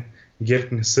ГЕРБ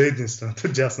не са единствената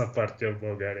дясна партия в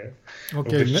България.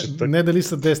 Не дали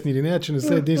са десни или не, а че не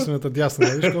са единствената дясна.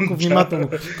 Виж колко внимателно,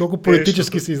 колко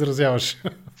политически се изразяваш.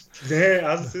 Не,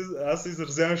 аз се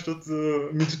изразявам, защото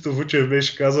Митито Вучев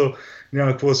беше казал,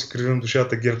 няма какво да се кривим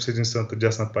душата, ГЕРБ са единствената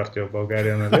дясна партия в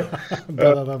България, нали?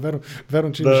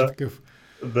 Верно, че имаш такъв.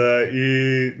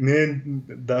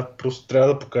 Просто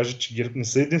трябва да покажат, че ГЕРБ не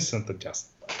са единствената дясна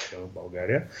партия в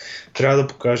България. Трябва да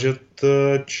покажат,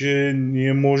 че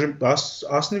ние можем...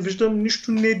 Аз не виждам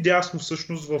нищо не дясно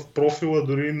всъщност в профила,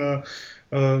 дори на...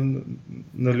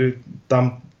 нали,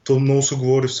 там то много се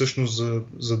говори всъщност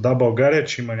за България,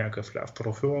 че има някакъв ляв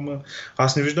профил, ама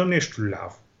аз не виждам нещо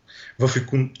ляво.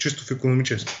 Чисто в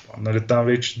икономически план. Нали, там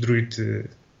вече другите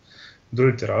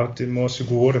Другите работи може да си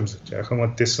говорим за тях,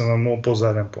 ама те са на много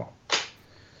по-заден план.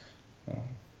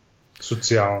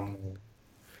 Социално.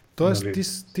 Тоест, Нали,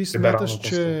 ти смяташ,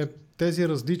 че тези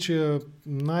различия,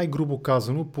 най-грубо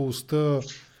казано, по уста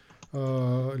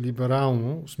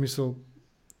либерално, в смисъл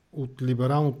от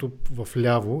либералното в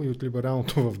ляво и от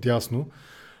либералното в дясно,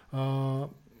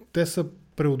 те са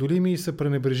преодолими и са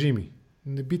пренебрежими.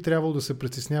 Не би трябвало да се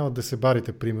притесняват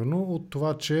десебарите, примерно, от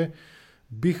това, че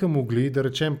биха могли, да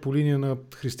речем по линия на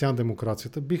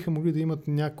християн-демокрацията, биха могли да имат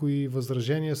някои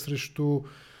възражения срещу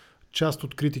част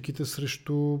от критиките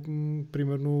срещу,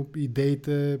 примерно,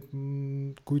 идеите,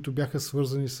 които бяха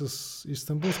свързани с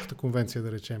Истанбулската конвенция,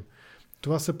 да речем.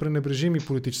 Това са пренебрежими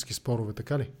политически спорове,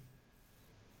 така ли?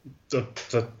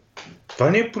 Това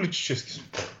не е политически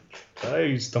спор.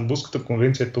 Истанбулската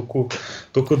конвенция е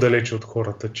толкова далече от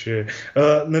хората, че...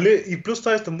 нали, и плюс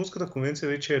това Истанбулската конвенция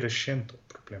вече е решен този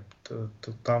проблем.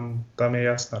 Там е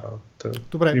ясна работа.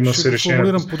 Добре, има ще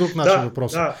формулирам по друг начин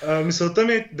въпроса. Мисълта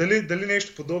ми е дали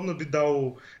нещо подобно би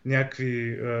дало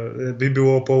някакви... би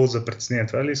било повод за притеснение.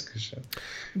 Това ли искаш?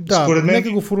 Да,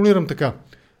 нека го формулирам така.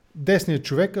 Десният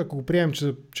човек, ако го приемем,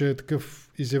 че е такъв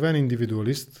изявен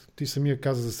индивидуалист, ти самия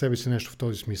каза за себе си нещо в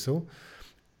този смисъл,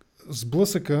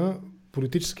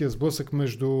 политическия сблъсък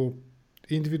между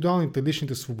индивидуалните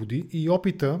личните свободи и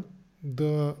опита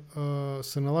да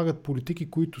се налагат политики,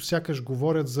 които сякаш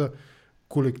говорят за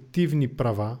колективни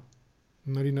права,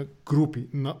 нали, на групи,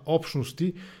 на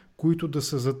общности, които да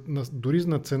са дори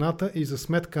на цената и за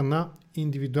сметка на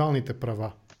индивидуалните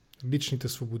права, личните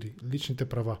свободи, личните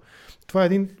права. Това е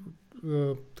един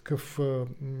такъв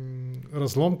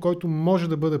разлом, който може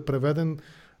да бъде преведен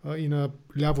и на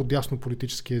ляво-дясно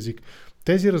политически език.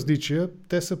 Тези различия,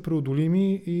 те са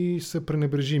преодолими и са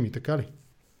пренебрежими, така ли?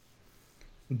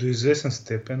 До известна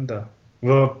степен, да.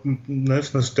 В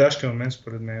настоящия момент,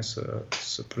 според мен, са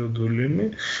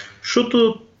преодолими,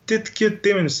 защото те такива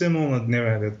теми не са много на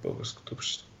дневен ред в българското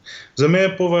общество. За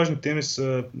мен по-важни теми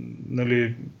са,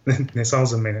 нали, не само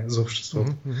за мен, за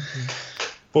обществото.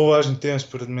 По-важни теми,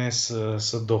 според мен,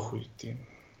 са доходите.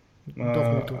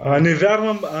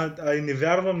 Не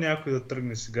вярвам някой да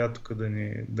тръгне сега тук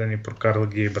да ни прокарва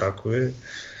гей бракове.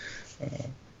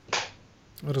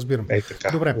 Разбирам.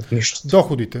 Така, добре,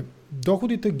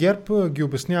 доходите ГЕРБ ги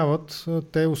обясняват,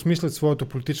 те осмислят своето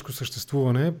политическо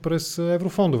съществуване през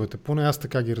еврофондовете. Поне аз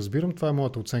така ги разбирам, това е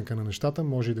моята оценка на нещата,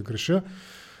 може и да греша.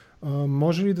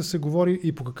 Може ли да се говори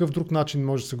и по какъв друг начин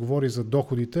може да се говори за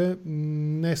доходите,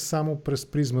 не само през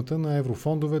призмата на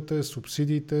еврофондовете,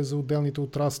 субсидиите за отделните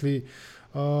отрасли,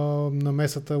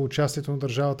 намесата, участието на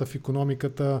държавата в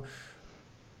икономиката,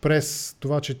 през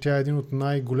това, че тя е един от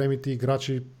най-големите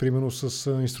играчи, примерно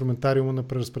с инструментариума на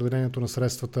преразпределението на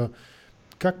средствата.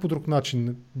 Как по друг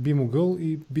начин би могъл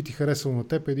и би ти харесал на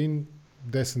теб един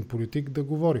десен политик да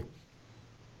говори?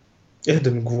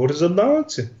 Да ми говори за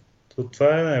данъци.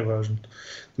 Това е най-важното.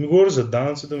 Да ми говори за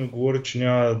данъци, да ми говори, че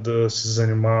няма да се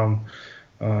занимавам,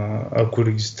 ако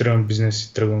регистрирам бизнес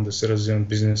и тръгвам да се развивам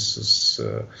бизнес с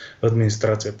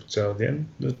администрация по цял ден.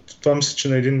 Това мисля, че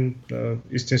на един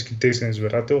истински тесен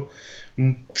избирател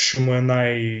ще му е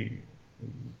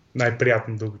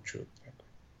най-приятно да го чуят.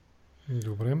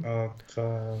 Добре.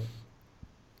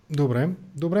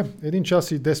 Добре. 1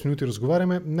 час и 10 минути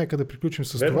разговаряме. Нека да приключим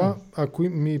с това. Ако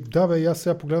ми и аз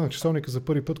сега погледнах часовника за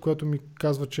първи път, което ми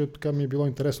казва, че така ми е било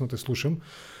интересно да те слушам.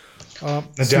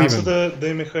 Надявам се да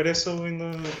им е харесало и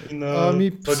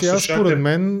на сега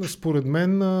според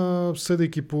мен,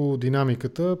 съдейки по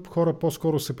динамиката, хора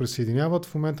по-скоро се присъединяват.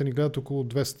 В момента ни гледат около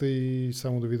 200 и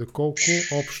само да видя колко.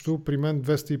 Общо при мен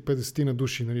 250 на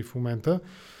души, нали, в момента.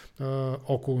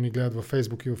 Около ни гледат във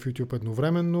Facebook и в YouTube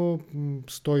едновременно,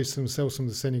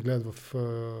 170-80 ни гледат в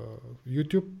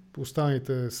YouTube,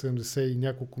 останалите 70 и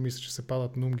няколко мисля, че се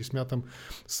падат на ум, ги смятам,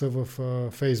 са в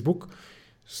Facebook.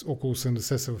 Около 80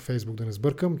 са във Facebook, да не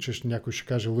сбъркам, че някой ще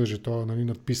каже лъже, той, нали,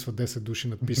 надписва 10 души,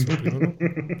 надписва примерно.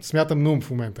 Смятам на ум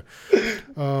в момента.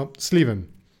 Сливен.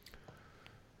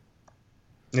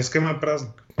 Днеска има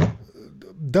празник.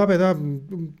 Да.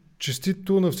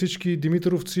 Честито на всички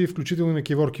димитровци, включително на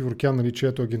Кивор Киворкян, нали,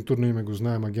 чието агентурно име го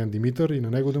знаем, агент Димитър, и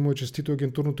на него да му е честито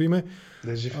агентурното име.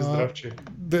 Да е жив и здрав, че.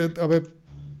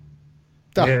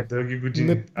 Дълги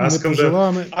години.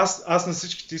 Аз на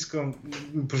всичките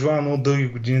пожелавам много дълги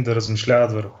години да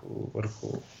размишляват върху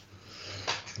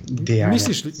деяния.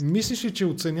 Мислиш ли, че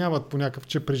оценяват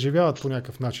че преживяват по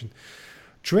някакъв начин?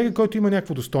 Човекът, който има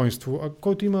някакво достоинство,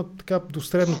 който има така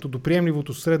до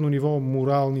приемливото средно ниво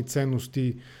морални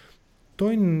ценности,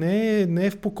 той не е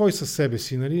в покой със себе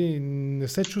си, нали? Не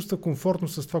се чувства комфортно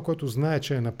с това, което знае,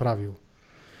 че е направил.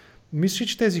 Мисля,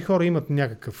 че тези хора имат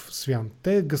някакъв свян.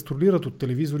 Те гастролират от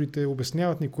телевизорите,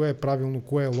 обясняват ни кое е правилно,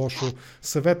 кое е лошо,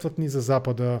 съветват ни за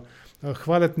Запада,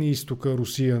 хвалят ни изтока,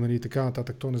 Русия, нали, така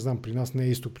нататък. То не знам, при нас не е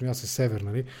изток, при нас е север.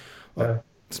 Нали.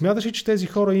 Смяташ ли, че тези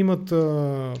хора имат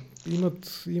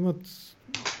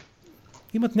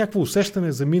някакво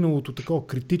усещане за миналото такова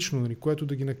критично, нали, което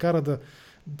да ги накара да,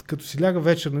 като си ляга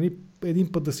вечер, нали,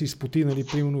 един път да се изпоти, нали,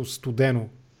 примерно студено,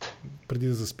 преди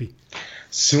да заспи?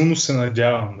 Силно се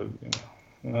надявам да го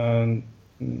има.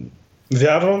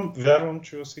 Вярвам,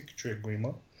 че във всеки човек го има.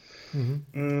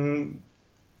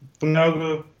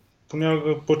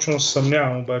 Понякога почвам да се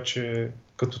съмнявам, обаче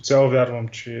като цяло вярвам,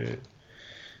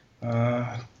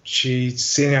 че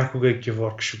все някога е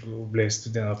кеворк ще го облее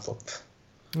студена пот.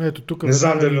 Ето тук не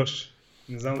знам дали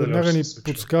веднага ни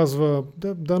подсказва,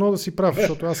 дано да си прав,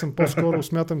 защото аз съм по-скоро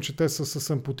смятам, че те са с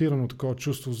ампутирано такова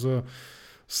чувство за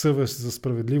съвест, за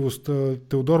справедливост.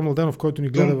 Теодор Младенов, който ни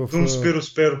гледа в... Дум Спиро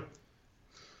Сперо.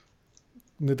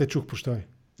 Не те чух, прощавай.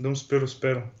 Дум Спиро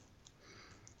Сперо.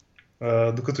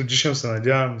 Докато дишам се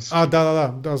надявам.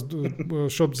 Да,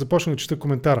 защото започна да чета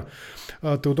коментара.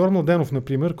 Теодор Младенов,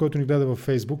 например, който ни гледа във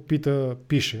Фейсбук,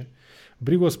 пише: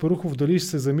 Бриго Аспарухов, дали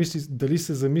се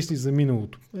замисли за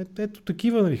миналото. Ето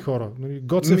такива, нали, хора. Нали,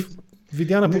 Гоцев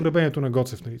видя на погребението на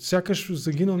Гоцев. Нали. Сякаш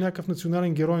загинал някакъв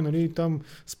национален герой, нали, там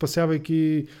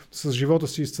спасявайки с живота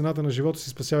си, с цената на живота си,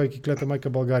 спасявайки клета майка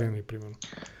България, нали, примерно.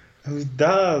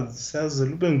 Да, сега за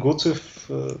Любен Гоцев,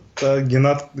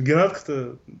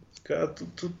 генатката,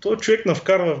 той човек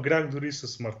навкарва в грях дори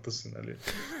със смъртта си, нали.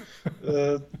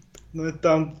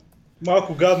 Там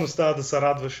малко гадно става да се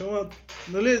радваш, но,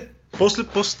 нали, после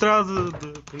трябва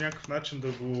да по някакъв начин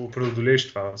да го преодолееш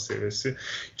това в себе си,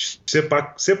 че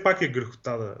все пак е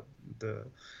грехота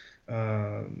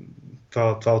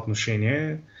това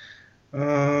отношение.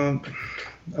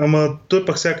 Ама той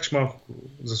пък сякаш малко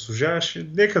заслужаваше.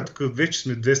 Нека тук вече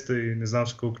сме 200 и не знам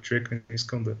с колко човека, не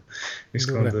искам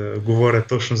да говоря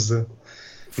точно за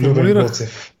Любен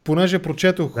Гоцев. Понеже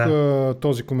прочетох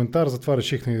този коментар, затова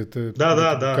реших да те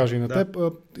кажа и на теб.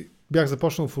 Бях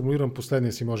започнал да формулирам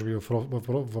последния си, може би,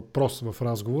 въпрос в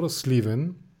разговора.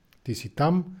 Сливен, ти си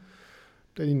там,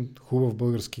 един хубав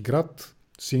български град,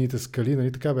 сините скали,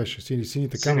 нали така беше?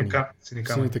 Сините камъни.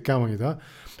 Сините камъни, да.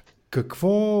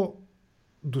 Какво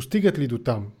достигат ли до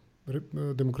там?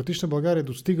 Демократична България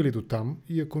достига ли до там?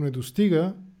 И ако не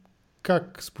достига,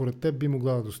 как според теб би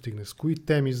могла да достигне? С кои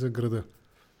теми за града?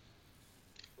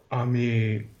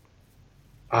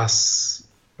 Аз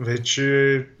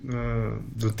вече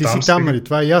ти си там, нали?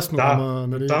 Това е ясно. Да,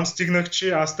 нали... там стигнах, че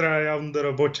аз трябва явно да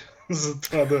работя за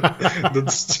това да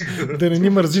достигна. Да не ни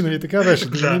мързи, нали? Така беше,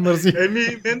 да не ни мързи.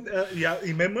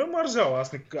 И мен ме е мързал.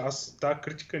 Аз тази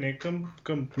критика не е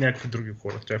към някакви други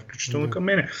хора, тя е включително към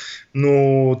мене.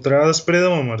 Но трябва да спре да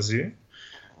ме мързи,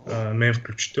 мен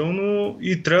включително,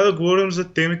 и трябва да говорим за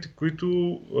темите,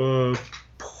 които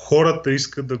хората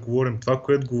искат да говорим. Това,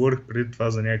 което говорих преди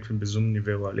това за някакви безумни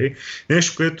велали.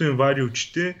 Нещо, което им вади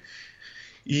очите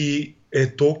и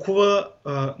е толкова,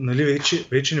 нали,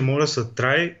 вече не може да се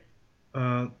трае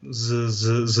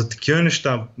за такива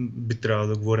неща би трябвало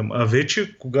да говорим. А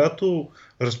вече, когато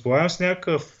разполагам с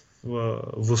някакъв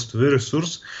властови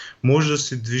ресурс, може да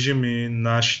се движим и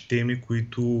наши теми,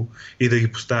 които и да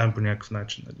ги поставим по някакъв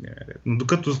начин на дневния ред. Но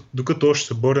докато още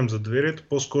се борим за доверието,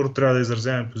 по-скоро трябва да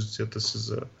изразяваме позицията си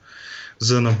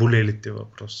за наболелите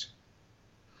въпроси,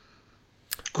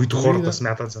 които хората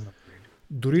смятат за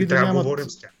наболели. Трябва да говорим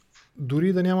с тях.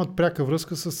 Дори да нямат пряка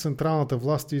връзка с централната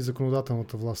власт и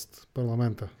законодателната власт,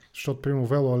 парламента. Защото, примерно,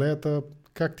 велоалеята,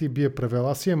 как ти бие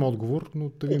превела? Аз имам отговор,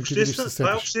 но да видим, че дали ще се сетиш.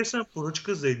 Това е обществена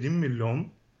поръчка за 1 милион,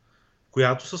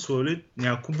 която са сложили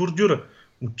няколко бордюра.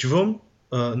 Отивам,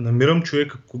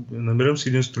 намирам си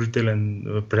един строителен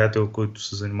приятел, който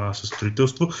се занимава с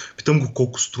строителство, питам го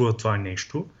колко струва това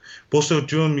нещо. После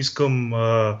отивам, искам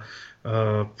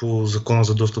по закона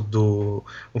за достъп до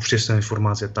обществена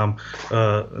информация там,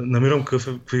 намирам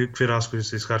какви разходи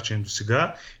са изхарчени до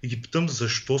сега и ги питам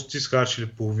защо сте изхарчили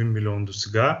 $500 000 до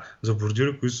сега за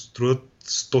бордюри, които струват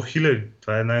 100 000.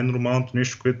 Това е най-нормалното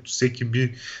нещо, което всеки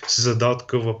би си задал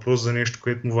такъв въпрос за нещо,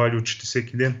 което му вали очите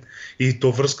всеки ден. И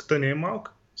то връзката не е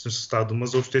малка. Става дума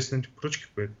за обществените поръчки,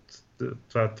 което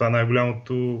това е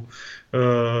най-голямото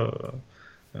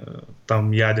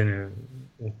там ядене,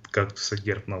 както са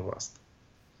ГЕРБ на власт.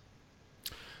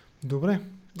 Добре,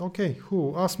 окей,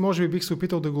 хубаво. Аз може би бих се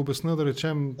опитал да го обясня, да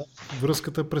речем,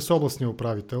 връзката през областния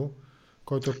управител,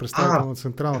 който е представител на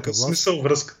централната власт. Смисъл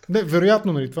връзката? Не,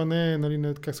 вероятно, нали, това не е,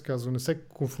 нали, как се казва, не се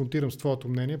конфронтирам с твоето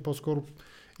мнение, по-скоро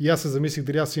и аз се замислих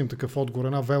дали аз имам такъв отговор,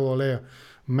 една велоалея,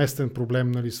 местен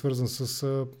проблем, нали, свързан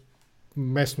с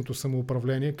местното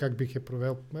самоуправление, как бих я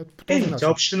провел. По този начин.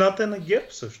 Тя общината е на ГЕРБ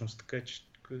всъщност, така че...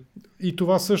 И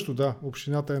това също, да.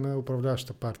 Общината е на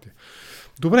управляваща партия.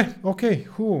 Добре, окей,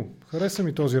 хубаво. Хареса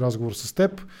ми този разговор с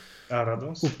теб.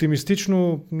 Радвам се.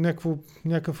 Оптимистично,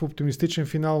 някакъв оптимистичен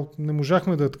финал. Не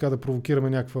можахме да провокираме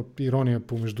някаква ирония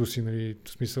помежду си, нали, в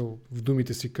смисъл в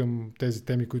думите си към тези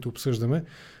теми, които обсъждаме.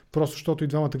 Просто защото и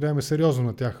двамата гледаме сериозно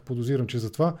на тях. Подозирам, че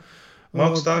за това.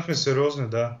 Малко станахме сериозни,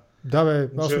 да. Да, бе,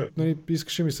 аз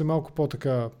искаше ми се малко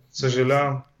по-така...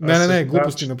 Съжалявам. Не,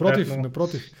 глупости, напротив.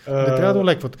 Не трябва да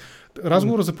олекват.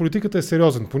 Разговорът за политиката е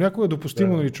сериозен. Понякога е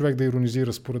допустимо, нали, човек да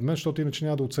иронизира, според мен, защото иначе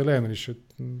няма да оцелее, нали,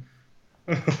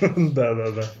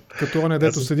 Да. Като оня,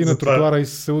 дето седи на тротуара и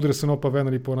се удря с едно паве,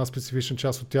 нали, по една специфична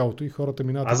част от тялото и хората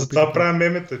минават... Аз за това правя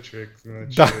мемета, човек.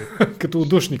 Значи... Да, като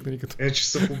удушник. Нали, че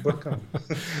се побъркам.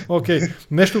 Окей,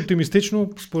 нещо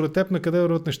оптимистично. Според теб, на къде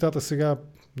върват нещата сега?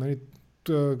 Нали,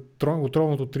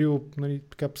 отровното трио, нали,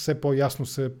 така все по-ясно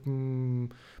се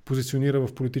позиционира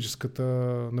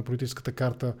на политическата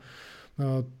карта.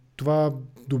 Това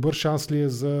добър шанс ли е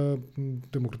за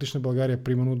Демократична България,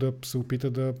 примерно, да се опита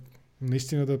да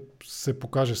наистина да се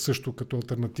покаже също като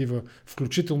алтернатива,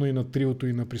 включително и на триото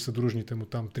и на присъдружните му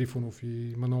там, Трифонов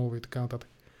и Манолова и така нататък?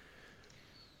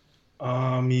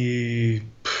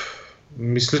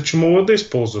 Мисля, че могат да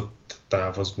използват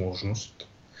тая възможност.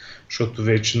 Защото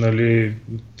вече, нали,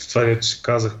 това дето си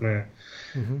казахме,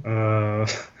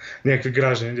 някакви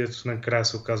граждани, дето накрая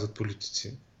се оказват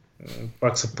политици.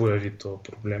 Пак се появи този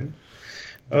проблем.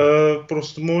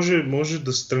 Просто може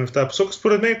да се тръгне в тази посока.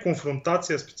 Според мен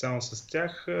конфронтация специално с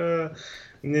тях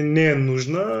не е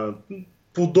нужна.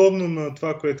 Подобно на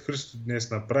това, което Христо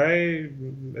днес направи,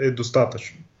 е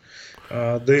достатъчно.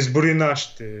 Да избори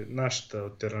нашата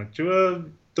алтернатива,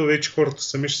 то вече хората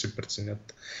сами ще се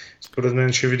преценят. Според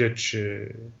мен ще видят, че...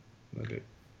 Нали,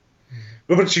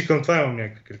 въпреки, че към това имам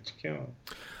някакви критики.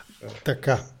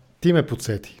 Така, ти ме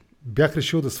подсети. Бях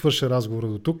решил да свърша разговора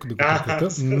до тук, да го прекрата,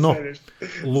 но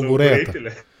логореята.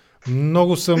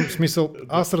 Много съм, смисъл,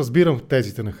 аз разбирам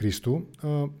тезите на Христо.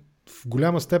 В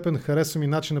голяма степен харесвам и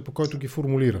начина, по който ги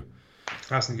формулира.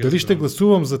 Дали ще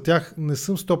гласувам за тях, не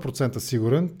съм 100%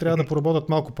 сигурен. Трябва да поработят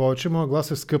малко повече. Моя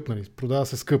глас е скъп, нали? Продава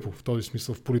се скъпо в този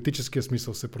смисъл. В политическия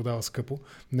смисъл се продава скъпо,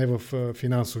 не в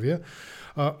финансовия.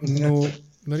 Но,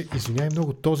 нали, извиняй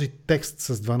много, този текст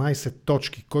с 12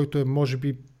 точки, който е, може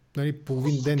би, нали,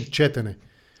 половин ден четене.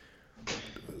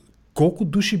 Колко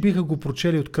души биха го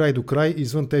прочели от край до край,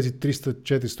 извън тези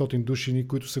 300-400 души,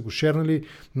 които са го шернали?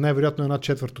 Най-вероятно една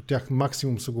четвърт от тях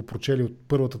максимум са го прочели от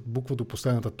първата буква до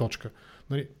последната точка.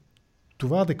 Нали,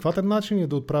 това адекватен начин е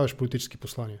да отправяш политически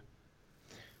послания?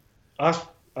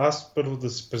 Аз първо да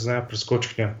си призная,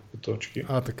 прескочих няколко точки.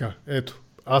 Така, ето.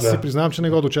 Аз си признавам, че не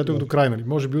го дочетох до край, нали?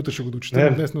 Може би утре ще го дочетем,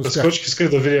 но днес не успях. Прескочих, исках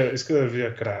да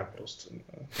видя края просто.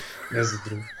 Не за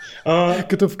друго.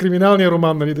 Като в криминалния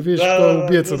роман, нали? Да видиш кой е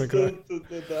убиеца накрая.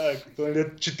 Да, като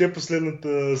чете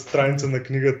последната страница на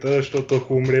книгата, защото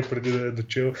ако умре преди да е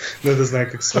дочел, не да знае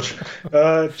как се свършва.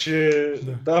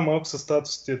 Малко със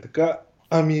статусите е така.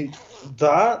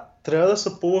 Трябва да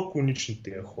са по-лаконични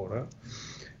тия хора.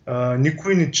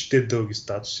 Никой не чете дълги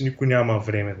статуси, никой няма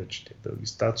време да чете дълги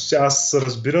статуси. Аз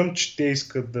разбирам, че те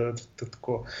искат да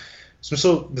такова. В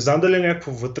смисъл, не знам дали е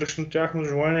някакво вътрешно тяхно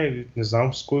желание или не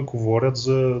знам с кой говорят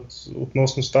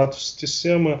относно статусите си,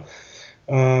 ама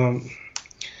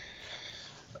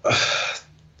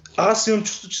аз имам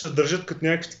чувство, че се държат като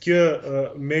някакви такива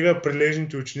мега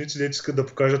прилежните ученици, дето искат да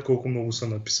покажат колко много са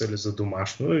написали за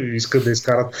домашно и искат да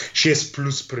изкарат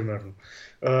 6+, примерно.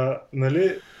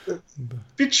 Нали?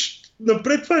 Пич,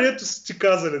 напред това, дето са ти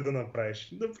казали да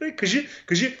направиш. Напред,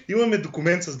 кажи, имаме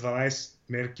документ с 12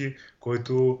 мерки,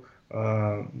 който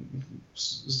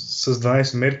с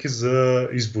 12 мерки за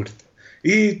изборите.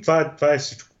 И това е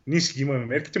всичко. Ние си ги имаме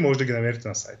мерките, може да ги намерите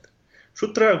на сайта.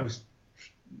 Защото трябва да го...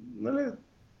 Нали?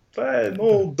 Това е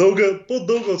много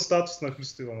по-дълга от статус на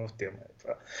Христо Иванов тема.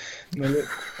 Нали?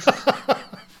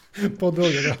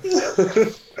 По-дълга,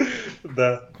 да.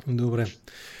 Да. Добре.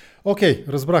 Окей,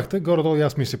 разбрахте. Горе-долу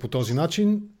аз мисля по този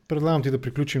начин. Предлагам ти да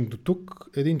приключим до тук.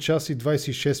 1 час и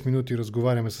 26 минути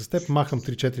разговаряме с теб. Махам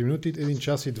 3-4 минути. 1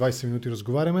 час и 20 минути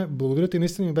разговаряме. Благодаря ти.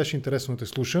 Наистина ми беше интересно да те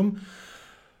слушам.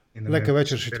 Лека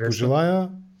вечер ще ти пожелая.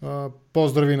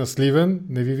 Поздрави на Сливен.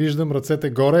 Не ви виждам. Ръцете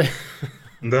горе.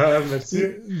 Да,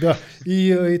 мерси. Да.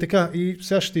 И така. И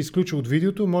сега ще те изключа от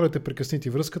видеото. Моля те, прекъсни ти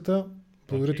връзката.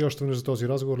 Благодаря ти още веднъж за този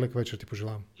разговор. Лека вечер ти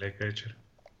пожелавам. Лека вечер.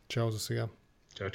 Чао за сега.